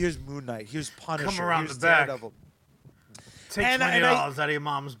 Here's Moon Knight. Here's Punisher. Come around here's the back. Daredevil. Take $20 out of your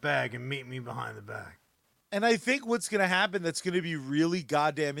mom's bag and meet me behind the back. And I think what's going to happen that's going to be really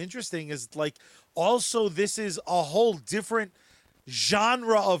goddamn interesting is like also this is a whole different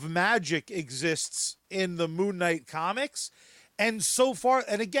genre of magic exists in the Moon Knight comics. And so far,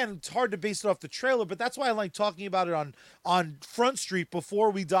 and again, it's hard to base it off the trailer, but that's why I like talking about it on Front Street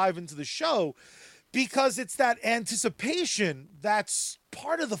before we dive into the show, because it's that anticipation that's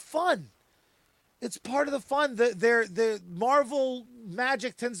part of the fun. It's part of the fun. The Marvel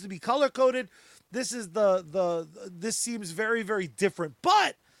magic tends to be color coded. This is this seems very, very different.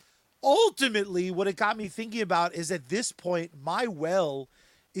 But ultimately, what it got me thinking about is at this point, my well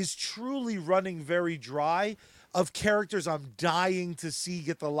is truly running very dry of characters I'm dying to see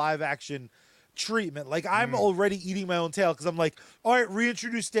get the live action treatment. Like I'm already eating my own tail because I'm like, all right,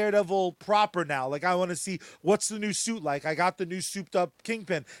 reintroduce Daredevil proper now. Like I want to see what's the new suit like. I got the new souped up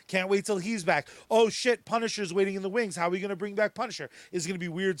Kingpin. Can't wait till he's back. Oh shit, Punisher's waiting in the wings. How are we gonna bring back Punisher? Is it gonna be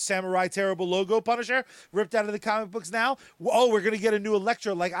weird samurai terrible logo Punisher ripped out of the comic books now? Oh, we're gonna get a new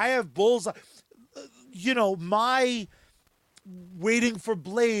Elektra. Like I have Bullseye. My waiting for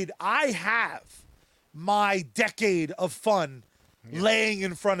Blade. I have my decade of fun laying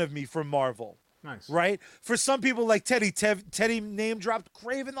in front of me from Marvel. Nice. Right? For some people like Teddy name dropped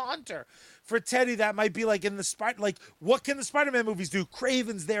Kraven the Hunter. For Teddy, that might be like in the what can the Spider-Man movies do?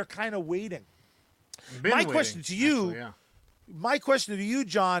 Kraven's there kind of waiting. My question to you,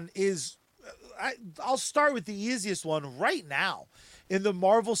 John, is I'll start with the easiest one right now. In the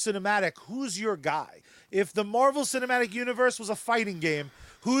Marvel Cinematic, who's your guy? If the Marvel Cinematic Universe was a fighting game,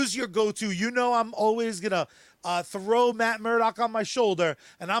 who's your go-to? You know I'm always going to throw Matt Murdock on my shoulder,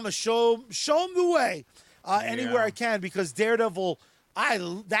 and I'm going to show him the way anywhere I can, because Daredevil,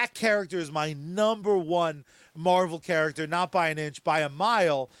 that character is my number one Marvel character, not by an inch, by a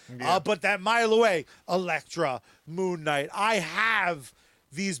mile, but that mile away, Elektra, Moon Knight. I have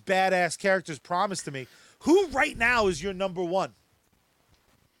these badass characters promised to me. Who right now is your number one?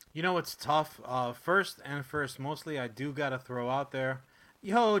 You know, it's tough. First, mostly I do got to throw out there,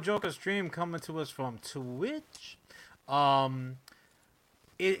 yo, Joker Stream coming to us from Twitch.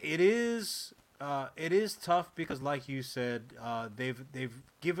 It is tough because, like you said, they've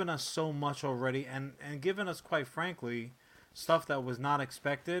given us so much already, and given us, quite frankly, stuff that was not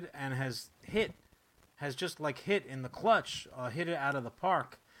expected and has just hit in the clutch, hit it out of the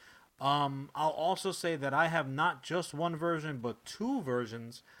park. I'll also say that I have not just one version, but two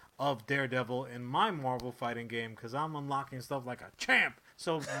versions of Daredevil in my Marvel fighting game, because I'm unlocking stuff like a champ.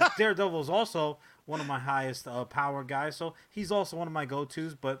 So Daredevil is also one of my highest power guys. So he's also one of my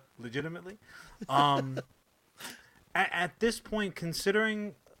go-tos, but legitimately. At this point,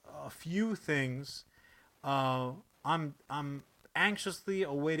 considering a few things, I'm anxiously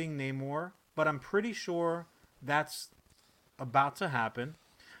awaiting Namor, but I'm pretty sure that's about to happen.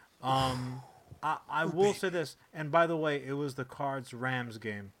 I will say this, and by the way, it was the Cards-Rams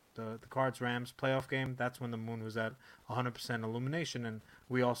game. The Cards-Rams playoff game, that's when the moon was at 100% illumination, and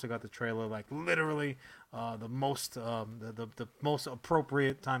we also got the trailer literally the most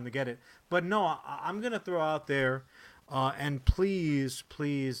appropriate time to get it. But no, I'm going to throw out there, and please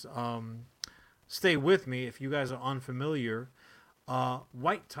stay with me if you guys are unfamiliar,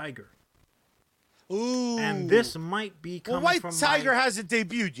 White Tiger. Ooh. And this might be coming from White Tiger hasn't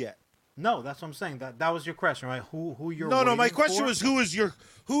debuted yet. No, that's what I'm saying. That was your question, right? Who you're No, my waiting question for? was who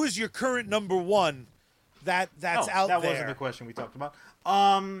is your current number one that's out that there? Wasn't the question we talked about.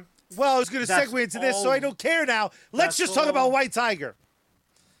 Well, I was going to segue into this, so I don't care now. Let's just talk about White Tiger.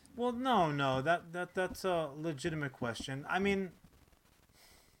 Well, no, that's a legitimate question. I mean,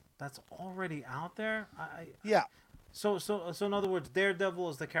 that's already out there. Yeah. So in other words, Daredevil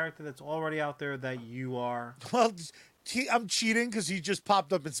is the character that's already out there that you are. Well, I'm cheating because he just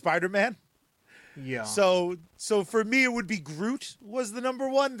popped up in Spider-Man. Yeah. So for me, it would be Groot was the number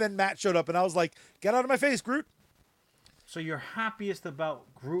one. Then Matt showed up, and I was like, "Get out of my face, Groot!" So you're happiest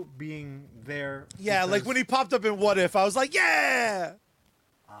about Groot being there? Yeah, like when he popped up in What If, I was like, "Yeah!"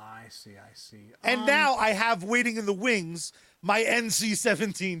 I see. And now I have waiting in the wings my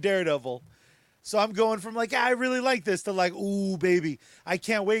NC-17 Daredevil. So I'm going from like, I really like this to like, ooh, baby, I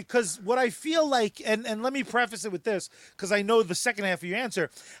can't wait. Because what I feel like, and let me preface it with this, because I know the second half of your answer,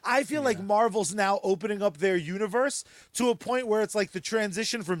 I feel like Marvel's now opening up their universe to a point where it's like the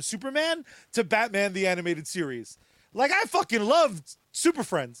transition from Superman to Batman the Animated Series. Like, I fucking loved Super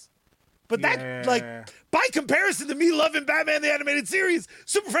Friends. But that, like, by comparison to me loving Batman the Animated Series,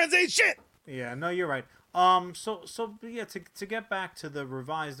 Super Friends ain't shit. Yeah, no, you're right. So yeah, to get back to the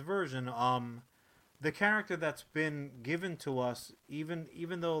revised version, the character that's been given to us, even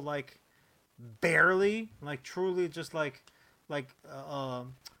though like barely, like truly, just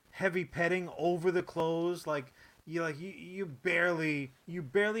heavy petting over the clothes, you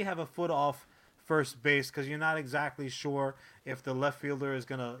barely have a foot off first base because you're not exactly sure if the left fielder is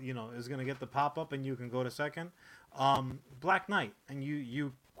gonna get the pop up and you can go to second. Black Knight, and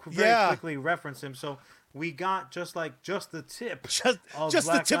you very quickly reference him. So we got just the tip, just Black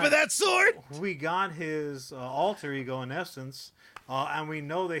the tip Knight. of that sword. We got his alter ego in essence, and we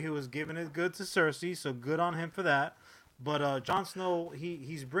know that he was giving it good to Cersei, so good on him for that. But Jon Snow,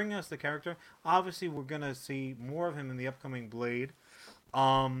 he's bringing us the character. Obviously, we're gonna see more of him in the upcoming Blade.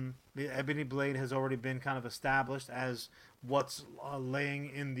 The Ebony Blade has already been kind of established as what's laying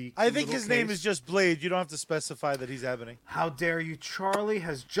in the. I think his name is just Blade. You don't have to specify that he's Ebony. How dare you? Charlie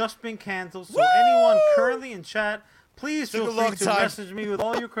has just been canceled. So anyone currently in chat, please feel free to message me with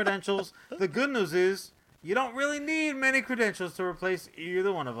all your credentials. The good news is you don't really need many credentials to replace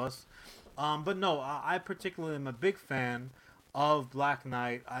either one of us. But no, I particularly am a big fan of Black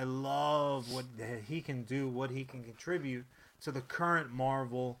Knight. I love what he can do, what he can contribute to the current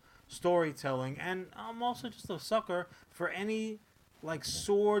Marvel storytelling, and I'm also just a sucker for any like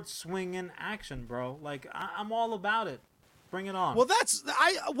sword swinging action, bro. Like I'm all about it. Bring it on. Well,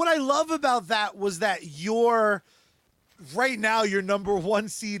 what I love about that was that right now your number one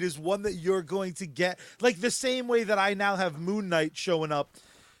seed is one that you're going to get, like the same way that I now have Moon Knight showing up.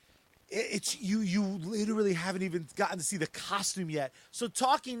 It's you literally haven't even gotten to see the costume yet. So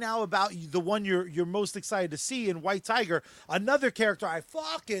talking now about the one you're most excited to see in White Tiger, another character I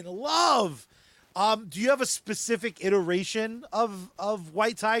fucking love. Do you have a specific iteration of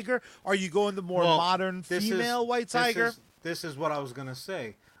White Tiger? Are you going the more modern female White Tiger? This is what I was gonna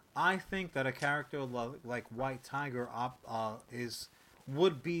say. I think that a character like White Tiger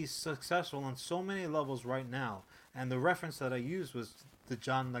would be successful on so many levels right now. And the reference that I used was the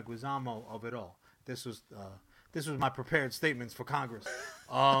John Leguizamo of it all. This was my prepared statements for Congress.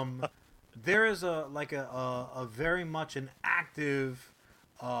 There is a very much an active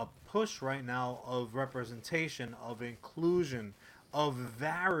push right now of representation, of inclusion, of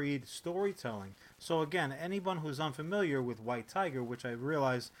varied storytelling. So again, anyone who's unfamiliar with White Tiger, which I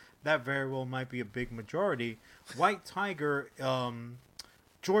realize that very well might be a big majority, White Tiger,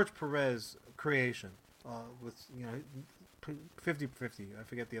 George Perez creation, with 50/50. I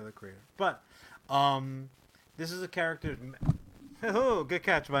forget the other creator, but this is a character. Oh, good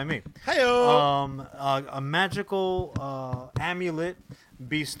catch by me. Hey-o. A magical amulet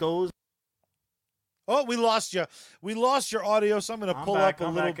bestows. Oh, we lost you. We lost your audio, so I'm going to pull up a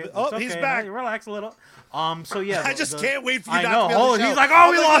little bit. Oh, he's back. Relax a little. So yeah, I just can't wait for you. I not to be on the show. He's like,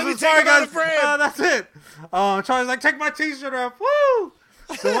 we lost him. Sorry, guys. That's it. Charlie's like, take my T-shirt off. Woo!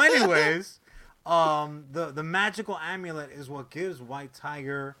 So, anyways, the magical amulet is what gives White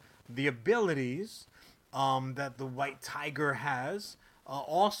Tiger the abilities that the White Tiger has.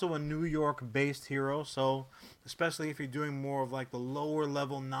 Also a New York-based hero, so especially if you're doing more of like the lower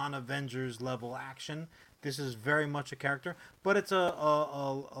level, non-Avengers level action, this is very much a character. But it's a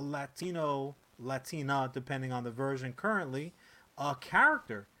Latina, depending on the version currently, a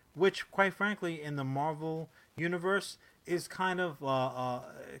character, which quite frankly in the Marvel universe is kind of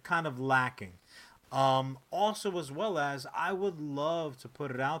lacking. Also, as well as I would love to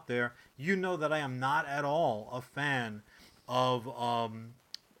put it out there, you know that I am not at all a fan of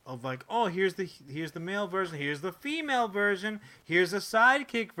like, oh, here's the male version, here's the female version, here's a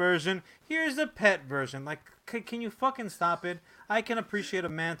sidekick version, here's a pet version. Like, can you fucking stop it? I can appreciate a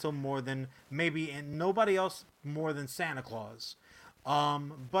mantle more than maybe, and nobody else more than Santa Claus.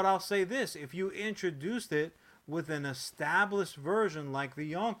 But I'll say this: if you introduced it with an established version like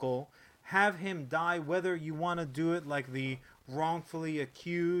the uncle, have him die whether you want to do it like the wrongfully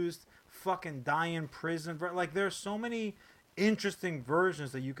accused, fucking die in prison. Like there's so many interesting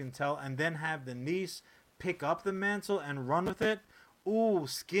versions that you can tell, and then have the niece pick up the mantle and run with it. Ooh,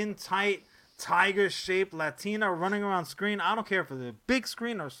 skin tight, tiger shaped Latina running around screen. I don't care if it's a big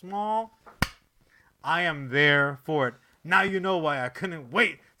screen or small. I am there for it. Now you know why I couldn't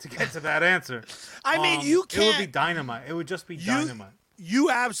wait to get to that answer. I mean, you can't. It would be dynamite. It would just be dynamite. You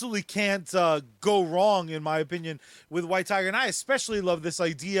absolutely can't go wrong, in my opinion, with White Tiger. And I especially love this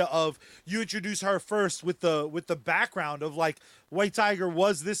idea of you introduce her first with the background of like White Tiger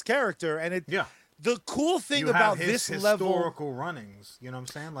was this character, and it. Yeah. The cool thing you about have this historical runnings, you know what I'm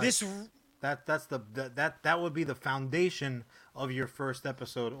saying? Like this that would be the foundation of your first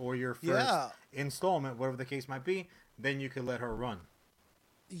episode or your first installment, whatever the case might be. Then you could let her run.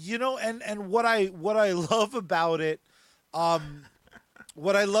 You know, and what I love about it, I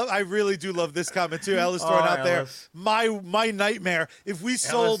really do love this comment too. Ellis throwing out Ellis. there, my nightmare. If we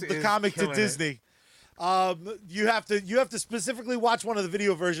sold the comic to Disney, you have to specifically watch one of the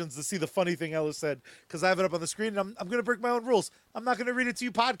video versions to see the funny thing Ellis said, because I have it up on the screen. And I'm going to break my own rules. I'm not going to read it to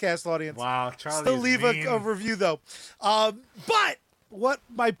you, podcast audience. Wow, Charlie. Still leave a review though. But what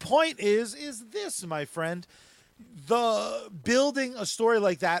my point is this, my friend. The building a story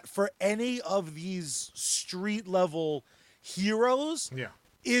like that for any of these street level heroes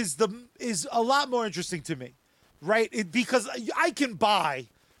is a lot more interesting to me, right? Because I can buy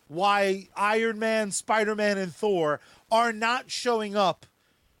why Iron Man, Spider-Man, and Thor are not showing up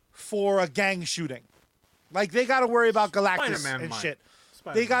for a gang shooting. Like they got to worry about Galactus Spider-Man and might. shit.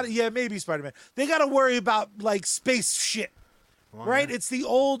 Spider-Man. They got maybe Spider-Man. They got to worry about like space shit, right? It's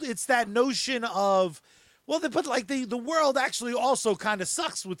that notion of. Well, but like the world actually also kind of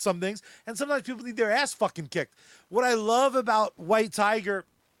sucks with some things, and sometimes people need their ass fucking kicked. What I love about White Tiger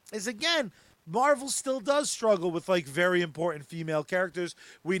is, again, Marvel still does struggle with like very important female characters.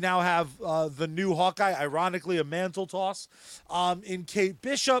 We now have the new Hawkeye, ironically a mantle toss, in Kate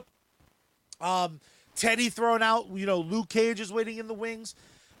Bishop. Teddy thrown out. You know, Luke Cage is waiting in the wings.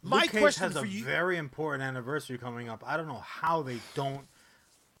 Luke Cage has a very important anniversary coming up. I don't know how they don't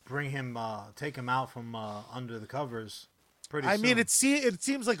bring him, take him out from under the covers pretty soon. I mean, it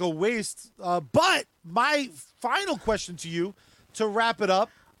seems like a waste. But my final question to you, to wrap it up.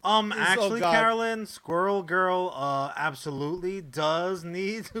 Actually, Carolyn, Squirrel Girl absolutely does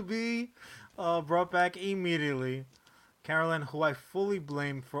need to be brought back immediately. Carolyn, who I fully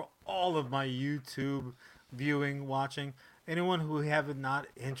blame for all of my YouTube viewing, watching. Anyone who have not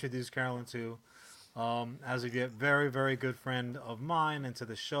introduced Carolyn to, as of yet, very, very good friend of mine and to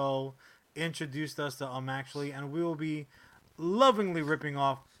the show, introduced us to Actually, and we will be lovingly ripping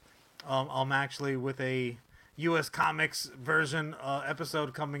off Actually with a USComics version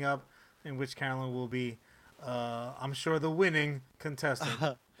episode coming up, in which Carolyn will be, I'm sure, the winning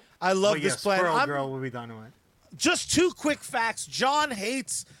contestant. I love this plan. Squirrel Girl will be dynamite. Just two quick facts. John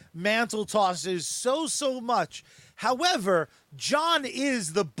hates mantle tosses so much. However, John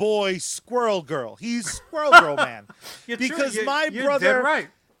is the boy Squirrel Girl. He's Squirrel Girl man. Because you're dead right.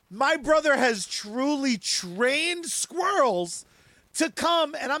 My brother has truly trained squirrels to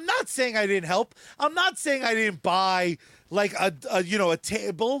come, and I'm not saying I didn't help. I'm not saying I didn't buy like a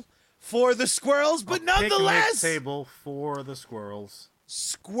table for the squirrels, but nonetheless, table for the squirrels.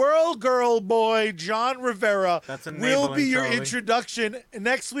 Squirrel Girl boy John Rivera will be your Charlie. introduction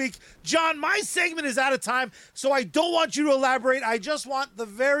next week. John, my segment is out of time, so I don't want you to elaborate. I just want the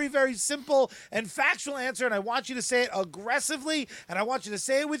very, very simple and factual answer, and I want you to say it aggressively, and I want you to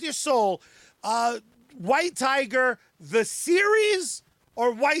say it with your soul. White Tiger, the series,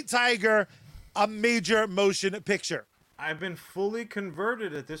 or White Tiger, a major motion picture? I've been fully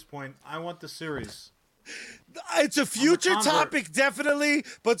converted at this point. I want the series. It's a future topic, definitely,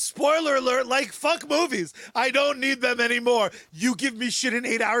 but spoiler alert, like, fuck movies. I don't need them anymore. You give me shit in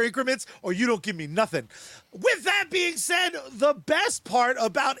 8-hour increments, or you don't give me nothing. With that being said, the best part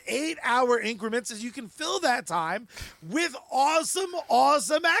about 8-hour increments is you can fill that time with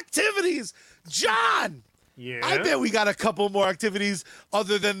awesome activities. John! Yeah. I bet we got a couple more activities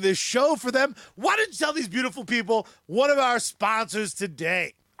other than this show for them. Why don't you tell these beautiful people one of our sponsors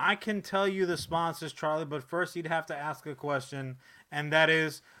today? I can tell you the sponsors, Charlie, but first you'd have to ask a question, and that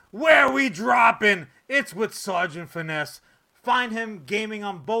is, where we dropping? It's with Sergeant Finesse. Find him gaming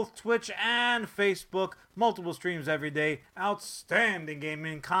on both Twitch and Facebook. Multiple streams every day. Outstanding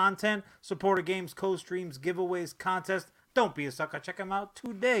gaming content. Supporter games, co-streams, giveaways, contests. Don't be a sucker. Check him out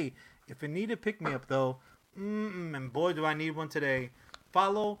today. If you need a pick-me-up, though, And boy, do I need one today.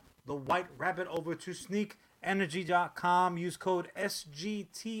 Follow the White Rabbit over to sneakenergy.com. Use code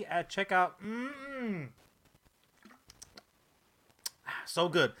SGT at checkout. So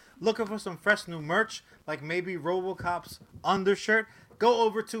good. Looking for some fresh new merch, like maybe RoboCop's undershirt? Go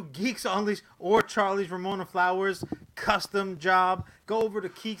over to Geeks Unleashed or Charlie's Ramona Flowers custom job. Go over to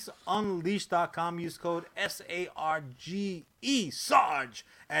geeksunleashed.com. Use code SARGE, Sarge,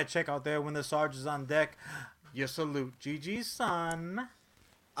 at checkout there. When the Sarge is on deck, you salute. GG's son.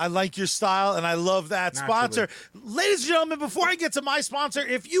 I like your style, and I love that sponsor. Ladies and gentlemen, before I get to my sponsor,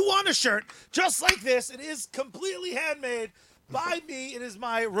 if you want a shirt just like this, it is completely handmade by me. It is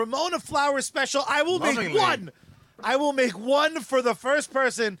my Ramona Flowers special. I will make one. I will make one for the first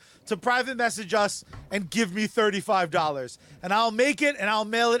person to private message us and give me $35. And I'll make it, and I'll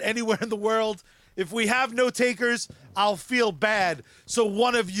mail it anywhere in the world. If we have no takers, I'll feel bad. So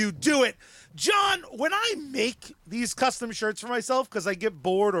one of you do it. John, when I make these custom shirts for myself because I get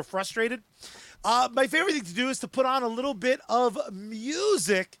bored or frustrated, my favorite thing to do is to put on a little bit of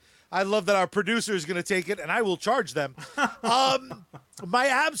music. I love that our producer is going to take it, and I will charge them. My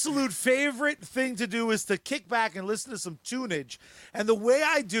absolute favorite thing to do is to kick back and listen to some tunage. And the way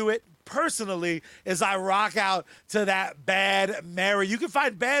I do it, personally, is I rock out to that Bad Mary. You can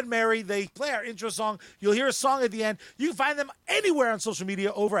find Bad Mary. They play our intro song. You'll hear a song at the end. You can find them anywhere on social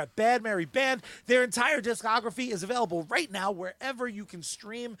media over at Bad Mary Band. Their entire discography is available right now wherever you can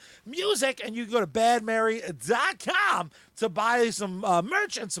stream music, and you can go to badmary.com to buy some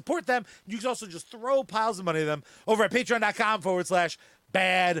merch and support them. You can also just throw piles of money at them over at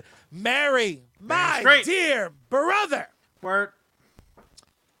patreon.com/Bad Mary. My dear brother. Word.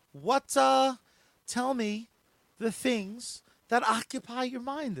 Tell me the things that occupy your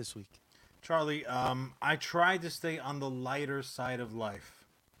mind this week. Charlie, I tried to stay on the lighter side of life.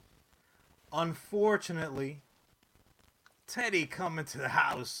 Unfortunately, Teddy coming to the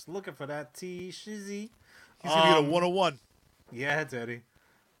house looking for that T-shizzy. He's going to get a 101. Yeah, Teddy.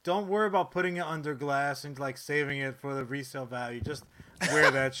 Don't worry about putting it under glass and like saving it for the resale value. Just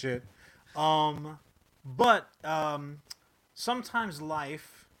wear that shit. But sometimes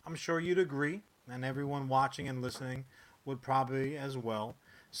life, I'm sure you'd agree, and everyone watching and listening would probably as well.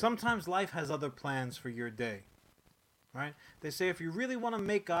 Sometimes life has other plans for your day, right? They say if you really want to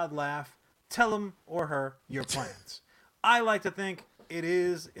make God laugh, tell him or her your plans. I like to think it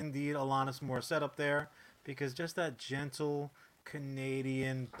is indeed Alanis Morissette up there, because just that gentle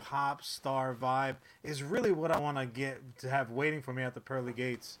Canadian pop star vibe is really what I want to get to have waiting for me at the pearly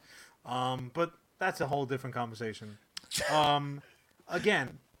gates. But that's a whole different conversation.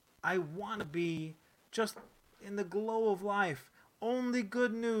 Again, I want to be just in the glow of life. Only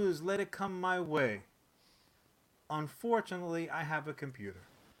good news, let it come my way. Unfortunately, I have a computer.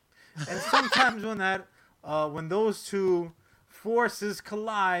 And sometimes when those two forces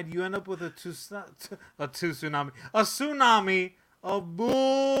collide, you end up with a tsunami of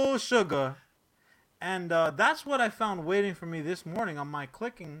bull sugar. And that's what I found waiting for me this morning on my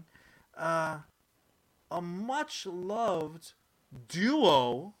clicking. A much-loved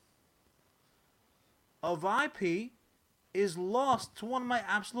duo of IP is lost to one of my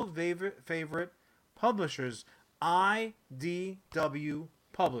absolute favorite publishers, IDW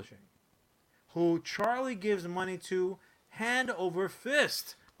Publishing, who Charlie gives money to hand over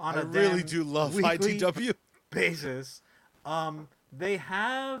fist on a really do love IDW basis. They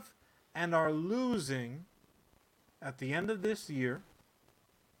have and are losing at the end of this year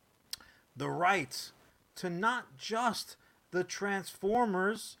the rights to not just the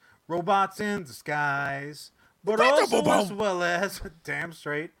Transformers, robots in disguise, but also as well as, damn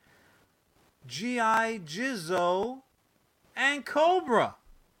straight, G.I. Jizzo and Cobra.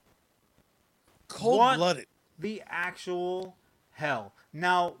 Cold-blooded. The actual hell.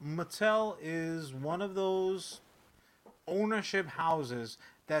 Now, Mattel is one of those ownership houses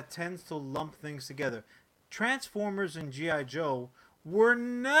that tends to lump things together. Transformers and G.I. Joe were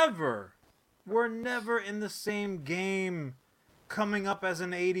never in the same game. Coming up as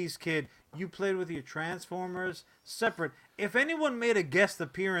an 80s kid, you played with your Transformers separate. If anyone made a guest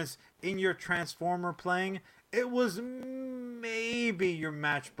appearance in your Transformer playing, it was maybe your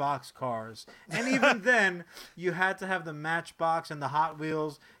Matchbox cars. And even then, you had to have the Matchbox and the Hot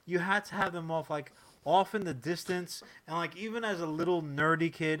Wheels. You had to have them off in the distance. And even as a little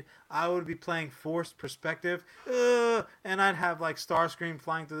nerdy kid, I would be playing forced perspective, and I'd have Starscream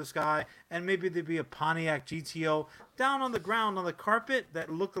flying through the sky, and maybe there'd be a Pontiac GTO down on the ground on the carpet that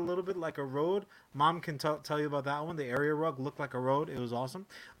looked a little bit like a road. Mom can tell you about that one. The area rug looked like a road. It was awesome.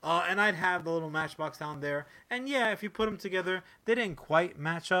 And I'd have the little Matchbox down there. And yeah, if you put them together, they didn't quite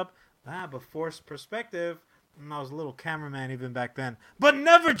match up, But forced perspective. I was a little cameraman even back then. But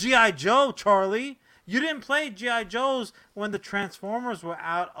never G.I. Joe, Charlie. You didn't play G.I. Joes when the Transformers were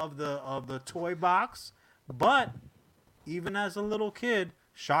out of the toy box. But even as a little kid,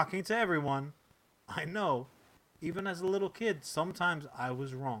 shocking to everyone, I know, even as a little kid, sometimes I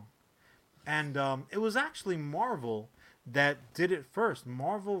was wrong. And it was actually Marvel that did it first.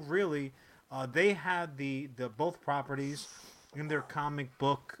 Marvel really, they had the both properties in their comic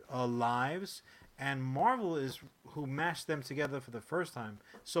book lives, and Marvel is who mashed them together for the first time.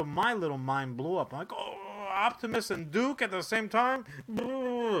 So my little mind blew up. I'm like, oh, Optimus and Duke at the same time?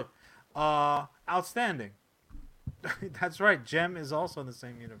 Outstanding. That's right. Gem is also in the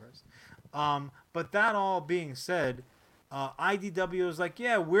same universe. But that all being said, IDW is like,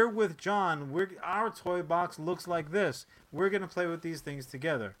 yeah, we're with John. Our toy box looks like this. We're gonna play with these things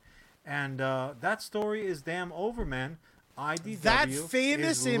together, and that story is damn over, man. IDW. That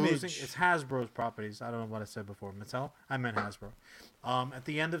famous image. It's Hasbro's properties. I don't know what I said before. Mattel. I meant Hasbro. At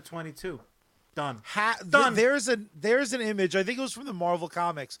the end of 22, done. Done. There's an image. I think it was from the Marvel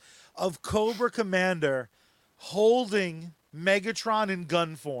comics of Cobra Commander holding Megatron in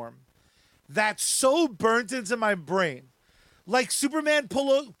gun form. That's so burnt into my brain. Like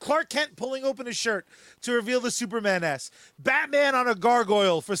Clark Kent pulling open his shirt to reveal the Superman S. Batman on a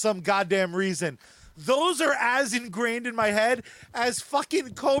gargoyle for some goddamn reason. Those are as ingrained in my head as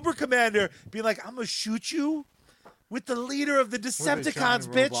fucking Cobra Commander being like, I'm going to shoot you with the leader of the Decepticons,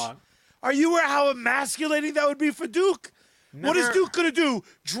 bitch. Robot. Are you aware how emasculating that would be for Duke? What is Duke going to do?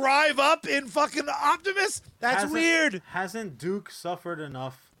 Drive up in fucking Optimus? That's weird. Hasn't Duke suffered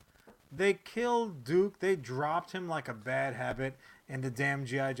enough? They killed Duke. They dropped him like a bad habit in the damn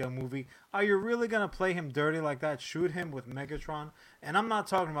G.I. Joe movie. Are you really going to play him dirty like that? Shoot him with Megatron? And I'm not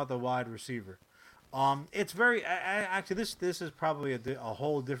talking about the wide receiver. It's very... actually, this is probably a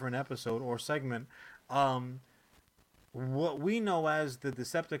whole different episode or segment. What we know as the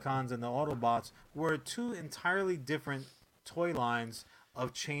Decepticons and the Autobots were two entirely different toy lines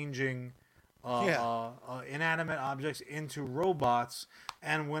of changing... inanimate objects into robots,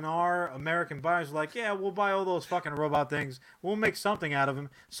 and when our American buyers were like, yeah, we'll buy all those fucking robot things, we'll make something out of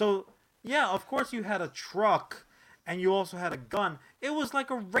them. So yeah, of course you had a truck and you also had a gun. It was like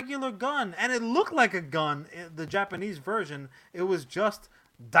a regular gun, and it looked like a gun. The Japanese version, it was just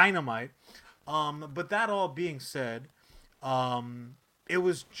dynamite. But that all being said, it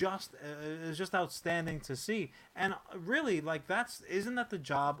was just outstanding to see. And really, like, isn't that the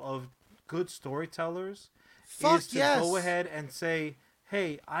job of good storytellers? Is to go ahead and say,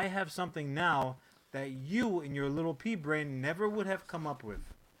 hey, I have something now that you in your little pea brain never would have come up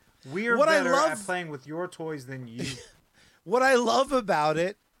with. We are better at playing with your toys than you. What I love about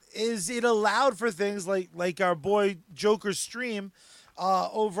it is it allowed for things like our boy Joker's stream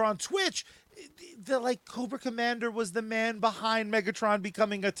over on Twitch. Like Cobra Commander was the man behind Megatron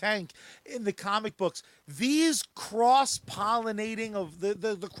becoming a tank in the comic books. These cross-pollinating of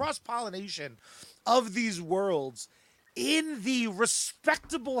the cross-pollination of these worlds in the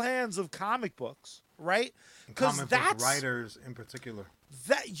respectable hands of comic books, right? Because comic book writers in particular.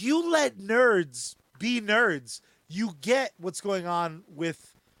 That you let nerds be nerds. You get what's going on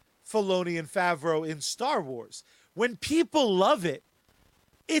with Filoni and Favreau in Star Wars. When people love it,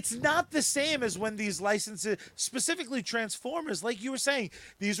 it's not the same as when these licenses, specifically Transformers, like you were saying,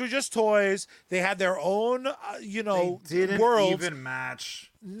 these were just toys. They had their own, they didn't worlds. Even match.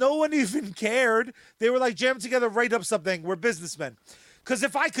 No one even cared. They were like, jam together, write up something. We're businessmen. Because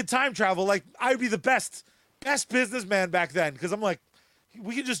if I could time travel, like, I'd be the best businessman back then. Because I'm like,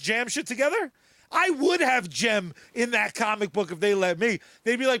 we can just jam shit together. I would have Gem in that comic book if they let me.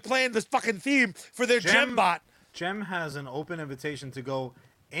 They'd be like playing this fucking theme for their Gem bot. Gem has an open invitation to go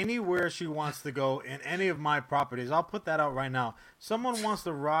anywhere she wants to go in any of my properties. I'll put that out right now. Someone wants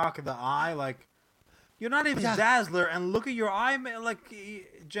to rock the eye, like, you're not even Dazzler, and look at your eye, man. Like,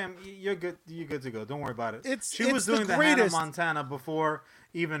 Gem, you're good. You're good to go. Don't worry about it. She was doing the Hannah Montana before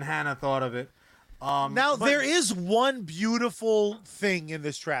even Hannah thought of it. There is one beautiful thing in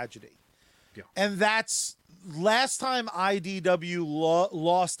this tragedy, and that's last time IDW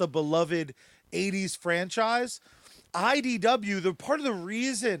lost a beloved 80s franchise. IDW, the part of the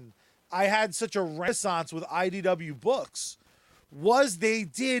reason I had such a renaissance with IDW books was they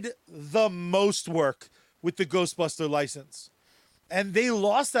did the most work with the Ghostbuster license. And they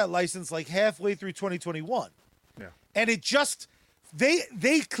lost that license like halfway through 2021. Yeah. And it just,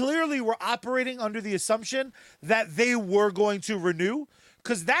 they clearly were operating under the assumption that they were going to renew,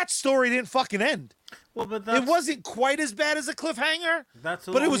 because that story didn't fucking end. Well, but it wasn't quite as bad as a cliffhanger,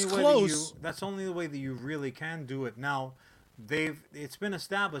 but it was close. That's only the way that you really can do it. Now, it's been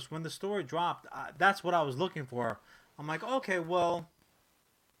established when the story dropped. That's what I was looking for. I'm like, okay, well,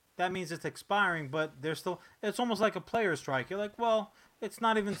 that means it's expiring, but there's still. It's almost like a player strike. You're like, well, it's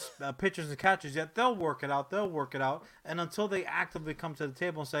not even pitchers and catchers yet. They'll work it out. They'll work it out, and until they actively come to the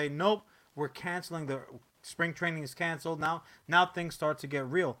table and say, nope, we're canceling the spring training is canceled. Now things start to get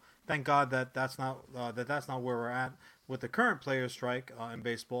real. Thank God that that's not where we're at with the current player strike in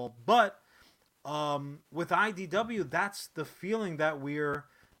baseball. But with IDW, that's the feeling that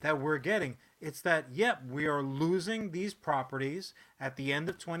we're getting. It's that, yep, we are losing these properties at the end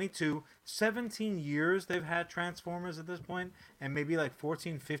of 22. 17 years they've had Transformers at this point, and maybe like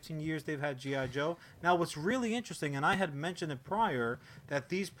 14, 15 years they've had G.I. Joe. Now, what's really interesting, and I had mentioned it prior, that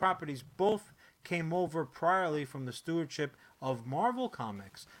these properties both came over priorly from the stewardship of Marvel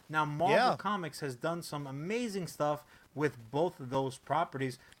Comics. Now, Marvel Comics has done some amazing stuff with both of those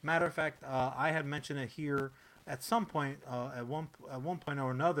properties. Matter of fact, I had mentioned it here at some point, at one point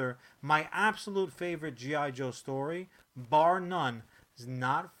or another. My absolute favorite GI Joe story, bar none, is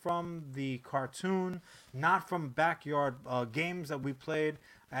not from the cartoon, not from backyard games that we played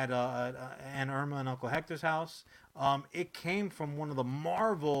at Aunt Irma and Uncle Hector's house. It came from one of the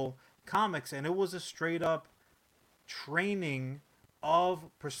Marvel comics, and it was a straight up training of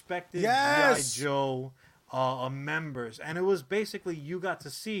prospective GI Joe members, and it was basically you got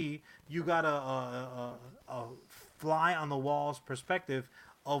a fly on the walls perspective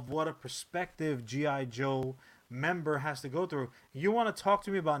of what a prospective GI Joe member has to go through. You want to talk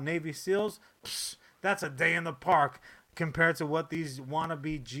to me about Navy SEALs? Psst, that's a day in the park compared to what these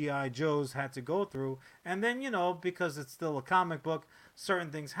wannabe GI Joes had to go through. And then, because it's still a comic book, certain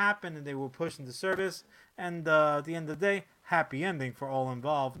things happen and they were pushed into service, and at the end of the day, happy ending for all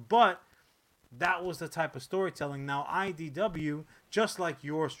involved. But that was the type of storytelling. Now, IDW, just like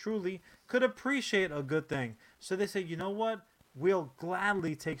yours truly, could appreciate a good thing. So they said, you know what? We'll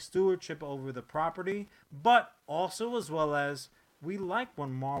gladly take stewardship over the property, but also as well as we like what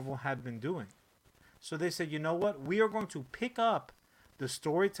Marvel had been doing. So they said, you know what? We are going to pick up the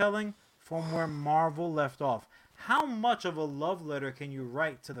storytelling from where Marvel left off. How much of a love letter can you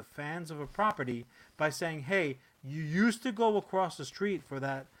write to the fans of a property by saying, hey, you used to go across the street for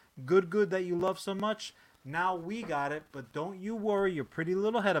that good that you love so much. Now we got it, but don't you worry your pretty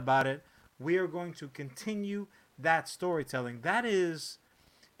little head about it. We are going to continue that storytelling. That is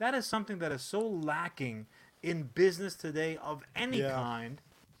something that is so lacking in business today of any kind.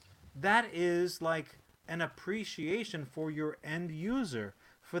 That is like an appreciation for your end user,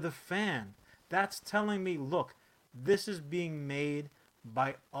 for the fan. That's telling me, look, this is being made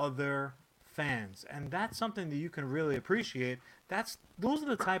by other fans, and that's something that you can really appreciate. Those are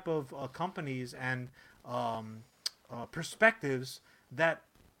the type of companies and perspectives that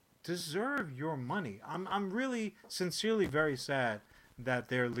deserve your money. I'm really sincerely very sad that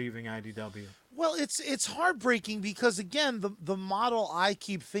they're leaving IDW. Well, it's heartbreaking because again, the model I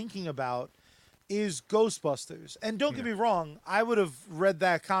keep thinking about is Ghostbusters. And don't get me wrong, I would have read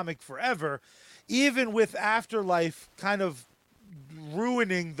that comic forever, even with Afterlife kind of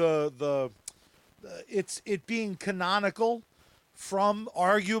ruining it being canonical from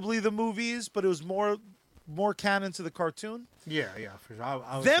arguably the movies, but it was more canon to the cartoon. Yeah, for sure.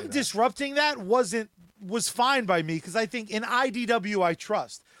 I would Them say that. disrupting that was fine by me because I think in IDW I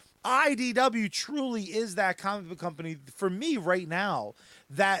trust. IDW truly is that comic book company for me right now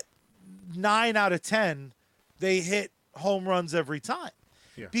that 9 out of 10 they hit home runs every time.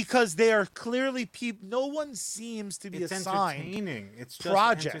 Yeah. Because they are clearly people. No one seems to be assigned entertaining. It's just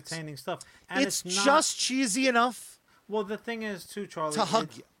projects. entertaining stuff, and It's not, just cheesy enough. Well, the thing is too, Charlie, to hug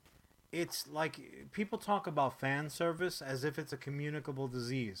you. It's like people talk about fan service as if it's a communicable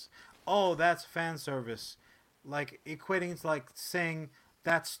disease. Oh, that's fan service, like equating to like saying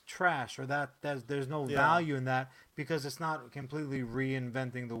that's trash or there's no value in that because it's not completely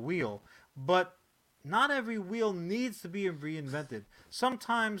reinventing the wheel. But not every wheel needs to be reinvented.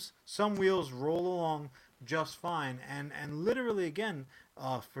 Sometimes some wheels roll along just fine, and literally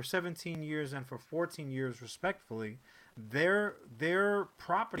for 17 years and for 14 years respectfully, their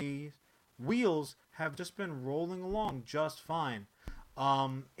property wheels have just been rolling along just fine.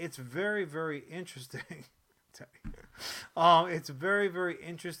 It's very, very interesting. It's very, very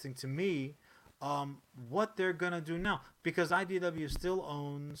interesting to me what they're gonna do now, because IDW still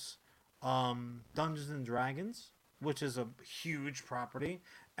owns Dungeons and Dragons, which is a huge property,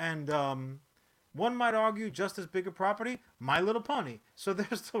 and one might argue just as big a property, My Little Pony. So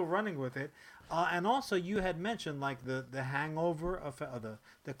they're still running with it. And also, you had mentioned like the hangover effect,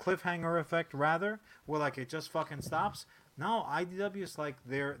 the cliffhanger effect, rather, where like it just fucking stops. No, IDW is like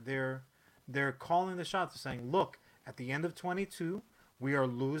they're calling the shots, saying, look, At the end of 22, we are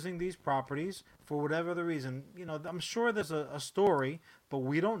losing these properties for whatever the reason. I'm sure there's a story, but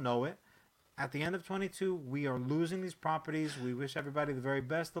we don't know it. At the end of 22, we are losing these properties. We wish everybody the very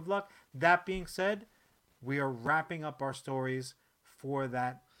best of luck. That being said, we are wrapping up our stories for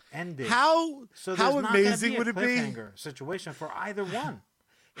that ending. How amazing would it be? Cliffhanger situation for either one.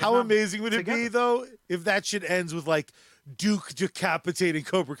 How amazing would it be, though, if that shit ends with, like, Duke decapitating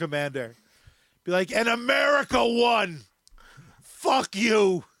Cobra Commander? Be like, and America won! Fuck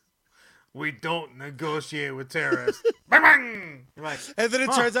you! We don't negotiate with terrorists. Bang, bang! Like, and then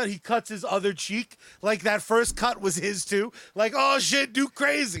it turns out he cuts his other cheek. Like, that first cut was his, too. Like, oh, shit, Duke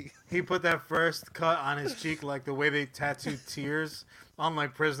crazy. He put that first cut on his cheek like the way they tattoo tears on,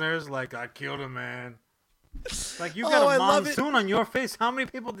 like, prisoners. Like, I killed a man. Like, you got a monsoon on your face. How many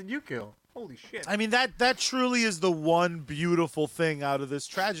people did you kill? Holy shit. I mean, that truly is the one beautiful thing out of this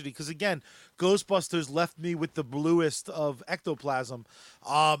tragedy. Because, again, Ghostbusters left me with the bluest of ectoplasm.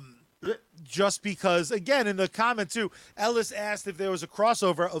 Just because, again, in the comment, too, Ellis asked if there was a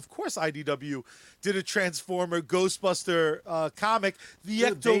crossover. Of course, IDW did a Transformer Ghostbuster comic. The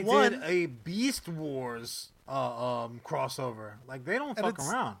Ecto One. They did a Beast Wars crossover. Like, they don't fuck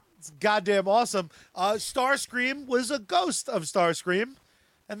around. It's goddamn awesome. Starscream was a ghost of Starscream,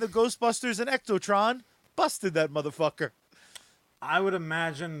 and the Ghostbusters and Ectotron busted that motherfucker. I would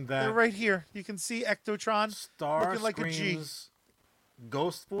imagine that... They're right here. You can see Ectotron looking like a G.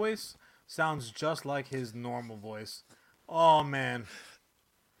 Ghost voice sounds just like his normal voice. Oh, man.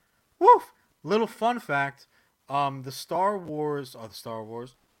 Woof! Little fun fact. The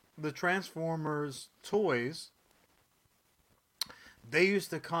Transformers toys... They used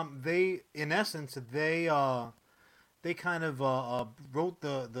to come. In essence, they kind of wrote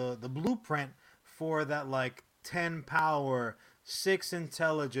the blueprint for that, like, 10 power, 6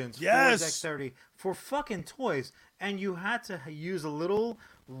 intelligence, 4 dexterity for fucking toys, and you had to use a little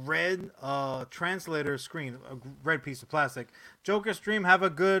red translator screen, a red piece of plastic. Joker stream, have a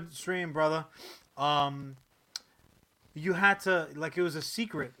good stream, brother. You had to, like, it was a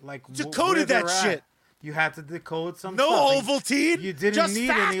secret, like, decoded that shit. You had to decode some stuff. No Ovaltine. You didn't just need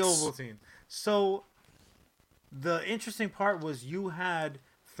facts. any Ovaltine. So the interesting part was you had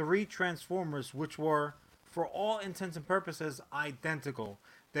 3 Transformers which were, for all intents and purposes, identical.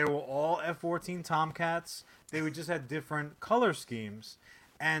 They were all F-14 Tomcats. They just had different color schemes.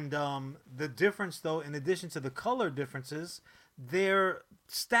 And the difference, though, in addition to the color differences, their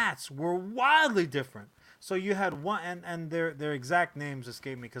stats were wildly different. So you had one, and their exact names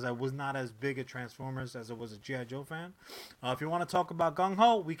escape me because I was not as big at Transformers as I was a G.I. Joe fan. If you want to talk about Gung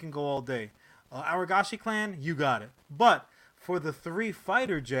Ho, we can go all day. Aragashi Clan, you got it. But for the 3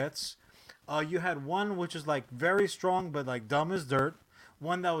 fighter jets, you had one which is like very strong but like dumb as dirt,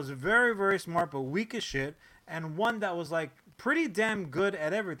 one that was very, very smart but weak as shit, and one that was like pretty damn good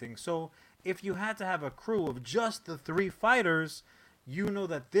at everything. So if you had to have a crew of just the 3 fighters, you know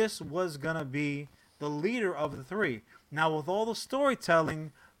that this was going to be the leader of the 3. Now, with all the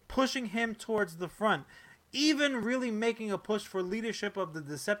storytelling pushing him towards the front, even really making a push for leadership of the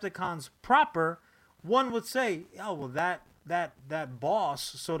Decepticons proper, one would say, oh, well, that boss,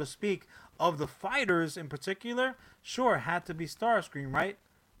 so to speak, of the fighters in particular, sure, had to be Starscream, right?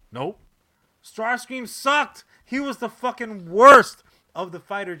 Nope. Starscream sucked. He was the fucking worst of the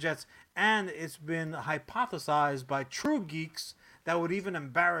fighter jets, and it's been hypothesized by true geeks that would even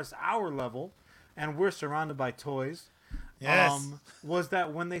embarrass our level, and we're surrounded by toys. Yes. Was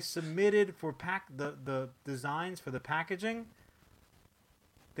that when they submitted for the designs for the packaging,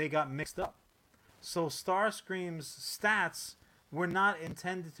 they got mixed up. So Starscream's stats were not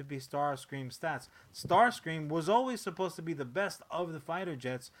intended to be Starscream stats. Starscream was always supposed to be the best of the fighter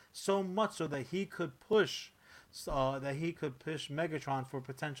jets, so much so that he could push Megatron for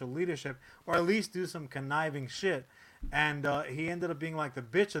potential leadership, or at least do some conniving shit. And he ended up being like the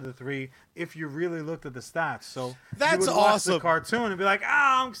bitch of the 3 if you really looked at the stats. So that's you would watch awesome. The cartoon and be like,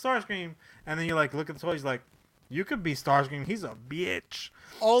 I'm Starscream, and then you like look at the toys like, you could be Starscream. He's a bitch.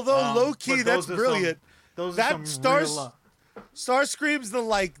 Although low key, that's brilliant. Starscream's the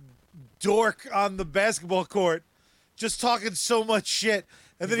like dork on the basketball court, just talking so much shit,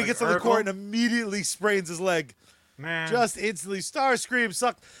 and then he gets on the court and immediately sprains his leg. Man, just instantly. Starscream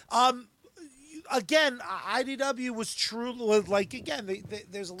sucked. Again, IDW was true. Like again,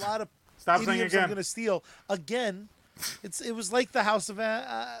 there's a lot of idioms I'm gonna steal. Again, it was like the House of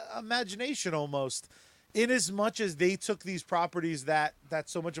Imagination almost, in as much as they took these properties that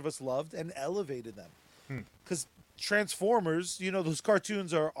so much of us loved and elevated them. Because Transformers, those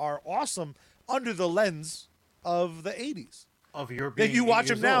cartoons are awesome under the lens of the 80s. Of your being then you watch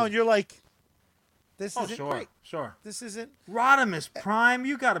them now and you're like, This Oh, isn't sure, great. sure. This isn't. Rodimus Prime,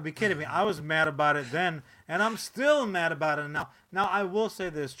 you got to be kidding me. I was mad about it then, and I'm still mad about it now. Now, I will say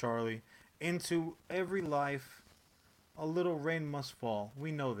this, Charlie. Into every life, a little rain must fall.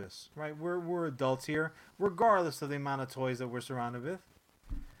 We know this, right? We're adults here, regardless of the amount of toys that we're surrounded with.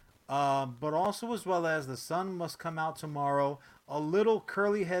 But also, as well as the sun must come out tomorrow. A little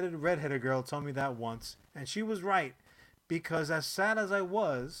curly-headed, red-headed girl told me that once, and she was right. Because as sad as I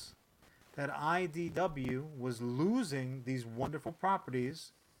was that IDW was losing these wonderful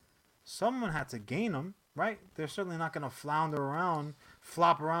properties, someone had to gain them, right? They're certainly not going to flounder around,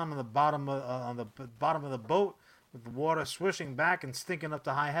 flop around on the bottom of the boat with the water swishing back and stinking up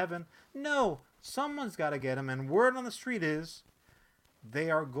to high heaven. No, someone's got to get them, and word on the street is they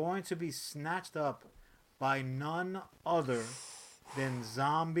are going to be snatched up by none other than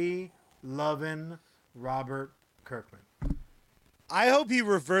zombie-loving Robert Kirkman. I hope he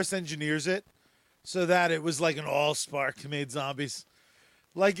reverse engineers it so that it was like an all-spark made zombies.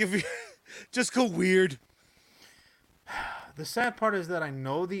 Like if you just go weird. The sad part is that I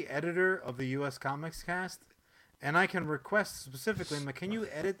know the editor of the USComics cast, and I can request specifically, I'm like, can you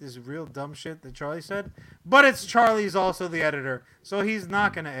edit this real dumb shit that Charlie said? But it's Charlie's also the editor, so he's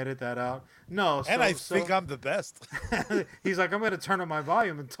not going to edit that out. No. And I think I'm the best. He's like, I'm going to turn up my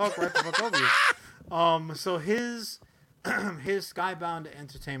volume and talk right the fuck over you. So his Skybound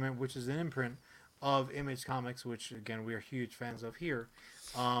Entertainment, which is an imprint of Image Comics, which again we are huge fans of here,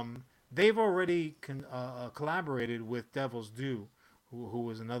 they've already collaborated with Devil's Due, who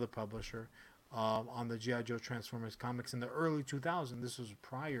was another publisher, on the G.I. Joe Transformers comics in the early 2000s. This was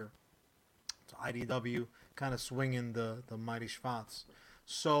prior to IDW kind of swinging the mighty Schwartz.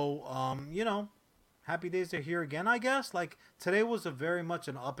 So happy days are here again, I guess. Like today was very much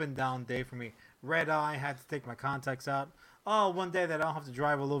an up and down day for me. Red eye, had to take my contacts out. Oh, one day that I don't have to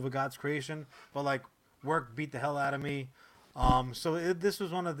drive all over God's creation, but like work beat the hell out of me. This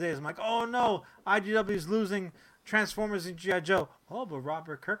was one of the days. I'm like, oh no, IDW is losing Transformers and G.I. Joe. Oh, but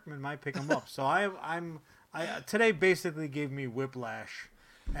Robert Kirkman might pick them up. So I today basically gave me whiplash,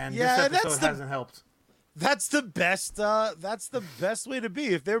 and this episode hasn't helped. That's the best. That's the best way to be.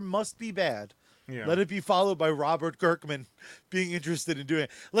 If there must be bad. Yeah. Let it be followed by Robert Kirkman being interested in doing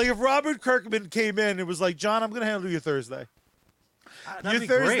it. Like if Robert Kirkman came in and was like, John, I'm going to handle your Thursday. Your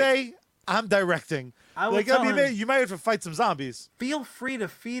Thursday, great. I'm directing. I would tell him, you might have to fight some zombies. Feel free to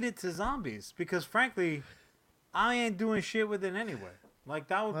feed it to zombies because, frankly, I ain't doing shit with it anyway. Like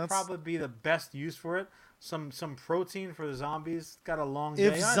that would probably be the best use for it. Some protein for the zombies. Got a long day.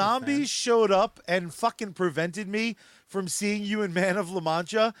 If zombies showed up and fucking prevented me from seeing you in Man of La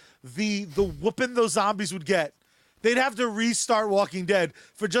Mancha, the whooping those zombies would get. They'd have to restart Walking Dead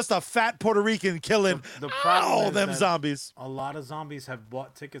for just a fat Puerto Rican killing all them zombies. A lot of zombies have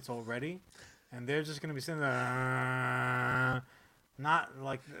bought tickets already, and they're just gonna be sitting there. Not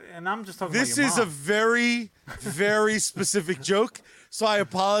like, and I'm just talking. This about is a very, very specific joke, so I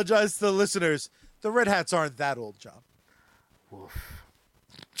apologize to the listeners. The Red Hats aren't that old, John. Woof.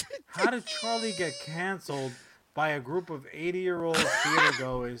 How did Charlie get canceled by a group of 80-year-old theater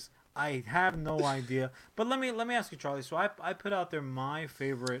goers? I have no idea. But let me ask you, Charlie. So I put out there my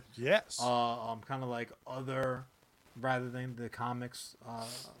favorite. Yes. Kind of like other, rather than the comics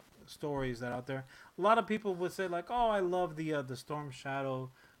stories that are out there. A lot of people would say like, oh, I love the Storm Shadow,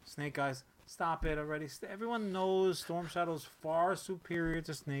 Snake Eyes. Stop it already. Everyone knows Storm Shadow's far superior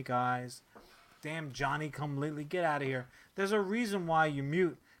to Snake Eyes. Damn Johnny come lately, get out of here. There's a reason why you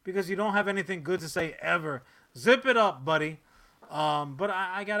mute, because you don't have anything good to say ever. Zip it up, buddy. But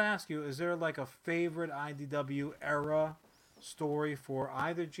I gotta ask you, is there like a favorite IDW era story for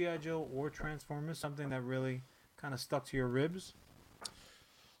either G.I. Joe or Transformers? Something that really kind of stuck to your ribs?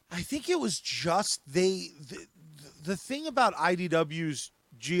 I think it was just the thing about IDW's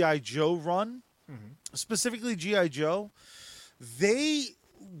G.I. Joe run, specifically G.I. Joe, they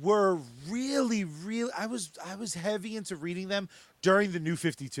were really I was heavy into reading them during the New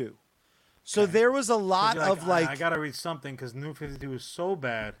 52. So there was a lot of like I gotta read something because New 52 is so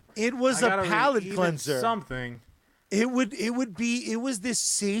bad. It was a palate cleanser. Something. It was this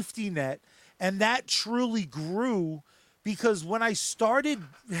safety net, and that truly grew because when I started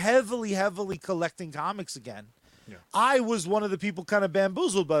heavily collecting comics again, I was one of the people kind of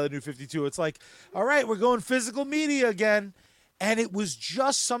bamboozled by the New 52. It's like, all right, we're going physical media again. And it was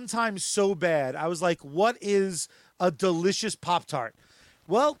just sometimes so bad. I was like, what is a delicious Pop-Tart?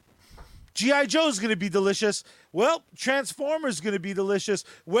 Well, G.I. Joe's going to be delicious. Well, Transformers going to be delicious.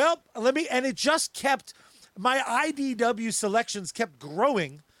 Well, and it just kept, my IDW selections kept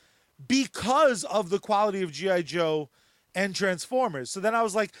growing because of the quality of G.I. Joe and Transformers. So then I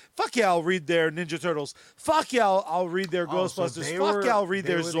was like, fuck yeah, I'll read their Ninja Turtles. Fuck yeah, I'll read their Ghostbusters. Fuck yeah, I'll read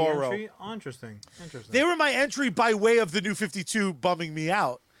their Zorro. Interesting. They were my entry by way of the New 52 bumming me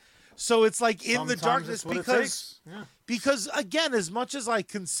out. So it's like In the Darkness because again, as much as I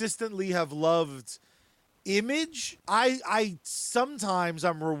consistently have loved Image, I sometimes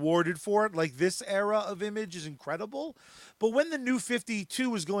I'm rewarded for it. Like this era of Image is incredible. But when the New 52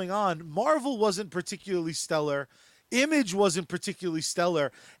 was going on, Marvel wasn't particularly stellar. Image wasn't particularly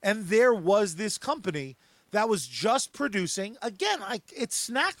stellar. And there was this company that was just producing, again, it's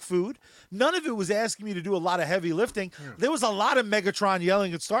snack food. None of it was asking me to do a lot of heavy lifting. There was a lot of Megatron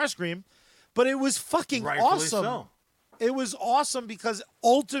yelling at Starscream, but it was fucking awesome. So. It was awesome because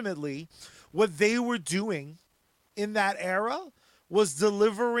ultimately what they were doing in that era was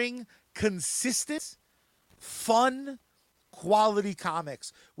delivering consistent, fun, quality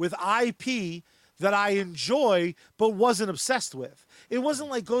comics with IP that I enjoy but wasn't obsessed with. It wasn't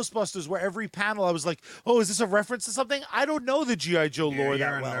like Ghostbusters where every panel I was like, oh, is this a reference to something? I don't know the G.I. Joe lore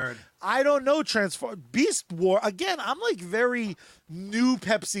that well. Nerd. I don't know Beast War. Again, I'm like very new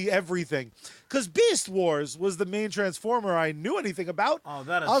Pepsi everything. Because Beast Wars was the main Transformer I knew anything about. Oh,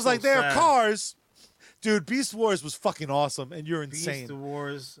 that is I was so like, they're sad. Cars. Dude, Beast Wars was fucking awesome, and you're insane. Beast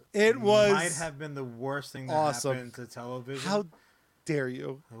Wars might have been the worst thing that happened to television. How dare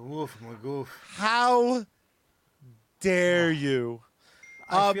you? Oof, my goof. How dare you?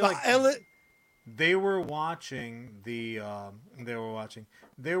 I feel like they were watching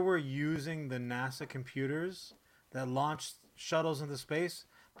they were using the NASA computers that launched shuttles into space,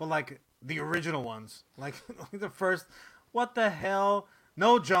 but like the original ones, like the first. What the hell?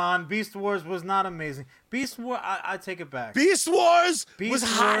 No, John. Beast Wars was not amazing. Beast Wars, I take it back. Beast Wars was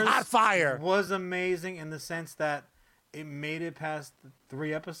hot fire. Was amazing in the sense that it made it past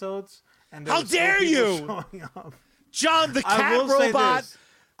 3 episodes. And how dare you, John? The cat robot.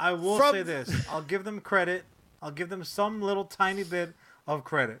 I will say this. I'll give them credit. I'll give them some little tiny bit of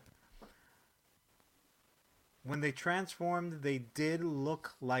credit. When they transformed, they did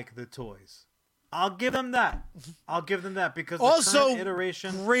look like the toys. I'll give them that. Because the current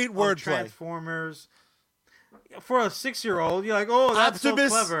iteration great wordplay. Transformers, for a 6-year-old, you're like, oh, that's so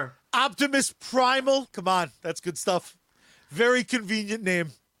clever. Optimus Primal. Come on, that's good stuff. Very convenient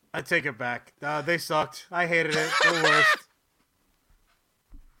name. I take it back. They sucked. I hated it. The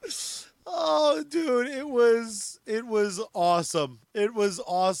worst. Oh, dude, it was awesome. It was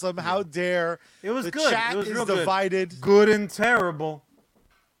awesome. Yeah. How dare it was the good. chat it was is divided. Good and terrible.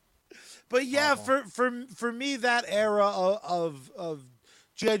 But yeah, for me, that era of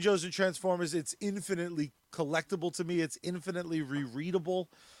G.I. Joes and Transformers, it's infinitely collectible to me. It's infinitely rereadable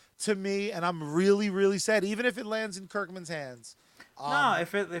to me, and I'm really, really sad, even if it lands in Kirkman's hands. No,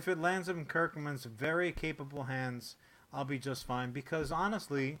 if it lands in Kirkman's very capable hands, I'll be just fine. Because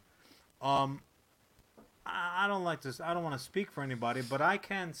honestly, I don't like this. I don't want to speak for anybody, but I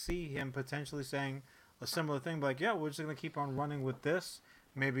can see him potentially saying a similar thing, like, "Yeah, we're just gonna keep on running with this."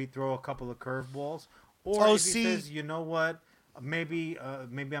 Maybe throw a couple of curveballs, or if he says, "You know what? Maybe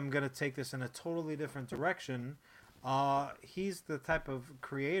I'm gonna take this in a totally different direction." He's the type of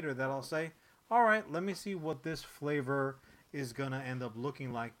creator that I'll say, "All right, let me see what this flavor is gonna end up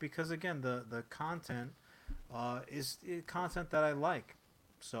looking like." Because again, the content is content that I like,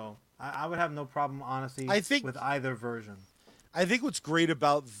 so I would have no problem, honestly, with either version. I think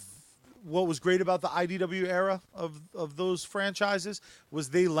what was great about the IDW era of those franchises was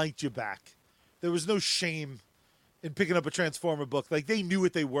they liked you back. There was no shame in picking up a Transformer book. Like, they knew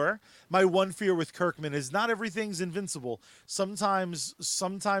what they were. My one fear with Kirkman is not everything's invincible. Sometimes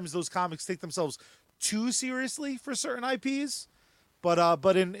those comics take themselves too seriously for certain IPs, but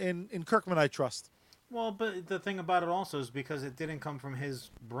in Kirkman I trust. Well, but the thing about it also is because it didn't come from his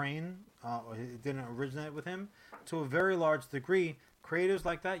brain, it didn't originate with him, to a very large degree. Creators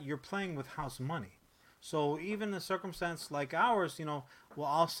like that, you're playing with house money. So even in a circumstance like ours,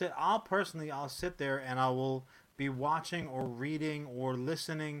 I'll sit there and I will be watching or reading or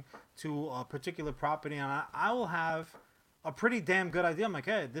listening to a particular property, and I will have a pretty damn good idea. I'm like,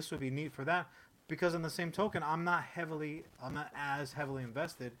 hey, this would be neat for that. Because in the same token, I'm not as heavily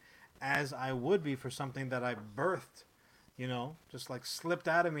invested as I would be for something that I birthed, just like slipped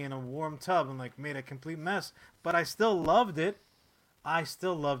out of me in a warm tub and like made a complete mess. But I still loved it.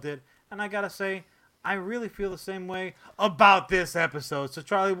 And I gotta say, I really feel the same way about this episode. So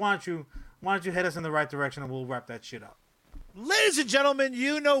Charlie, why don't you head us in the right direction and we'll wrap that shit up. Ladies and gentlemen,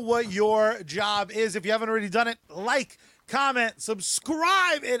 you know what your job is. If you haven't already done it, like, comment,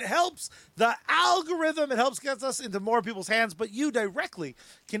 subscribe. It helps the algorithm. It helps get us into more people's hands, but you directly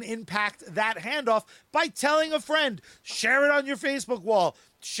can impact that handoff by telling a friend. Share it on your Facebook wall.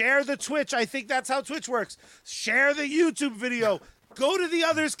 Share the Twitch. I think that's how Twitch works. Share the YouTube video. Go to the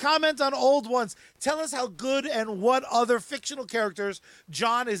others, comment on old ones. Tell us how good and what other fictional characters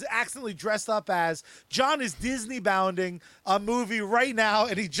John is accidentally dressed up as. John is Disney bounding a movie right now,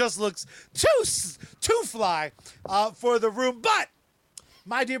 and he just looks too fly for the room. But,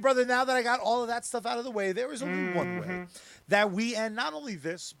 my dear brother, now that I got all of that stuff out of the way, there is only one way that we end not only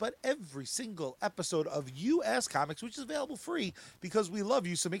this, but every single episode of US Comics, which is available free because we love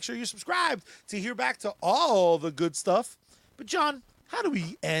you. So make sure you're subscribed to hear back to all the good stuff. But John, how do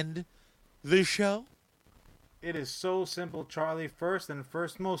we end the show? It is so simple, Charlie. First and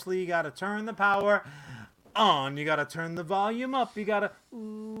first, mostly, you got to turn the power on. You got to turn the volume up. You got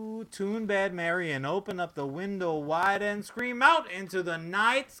to tune Bad Mary and open up the window wide and scream out into the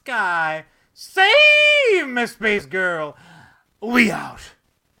night sky. Save me, Space Girl. We out.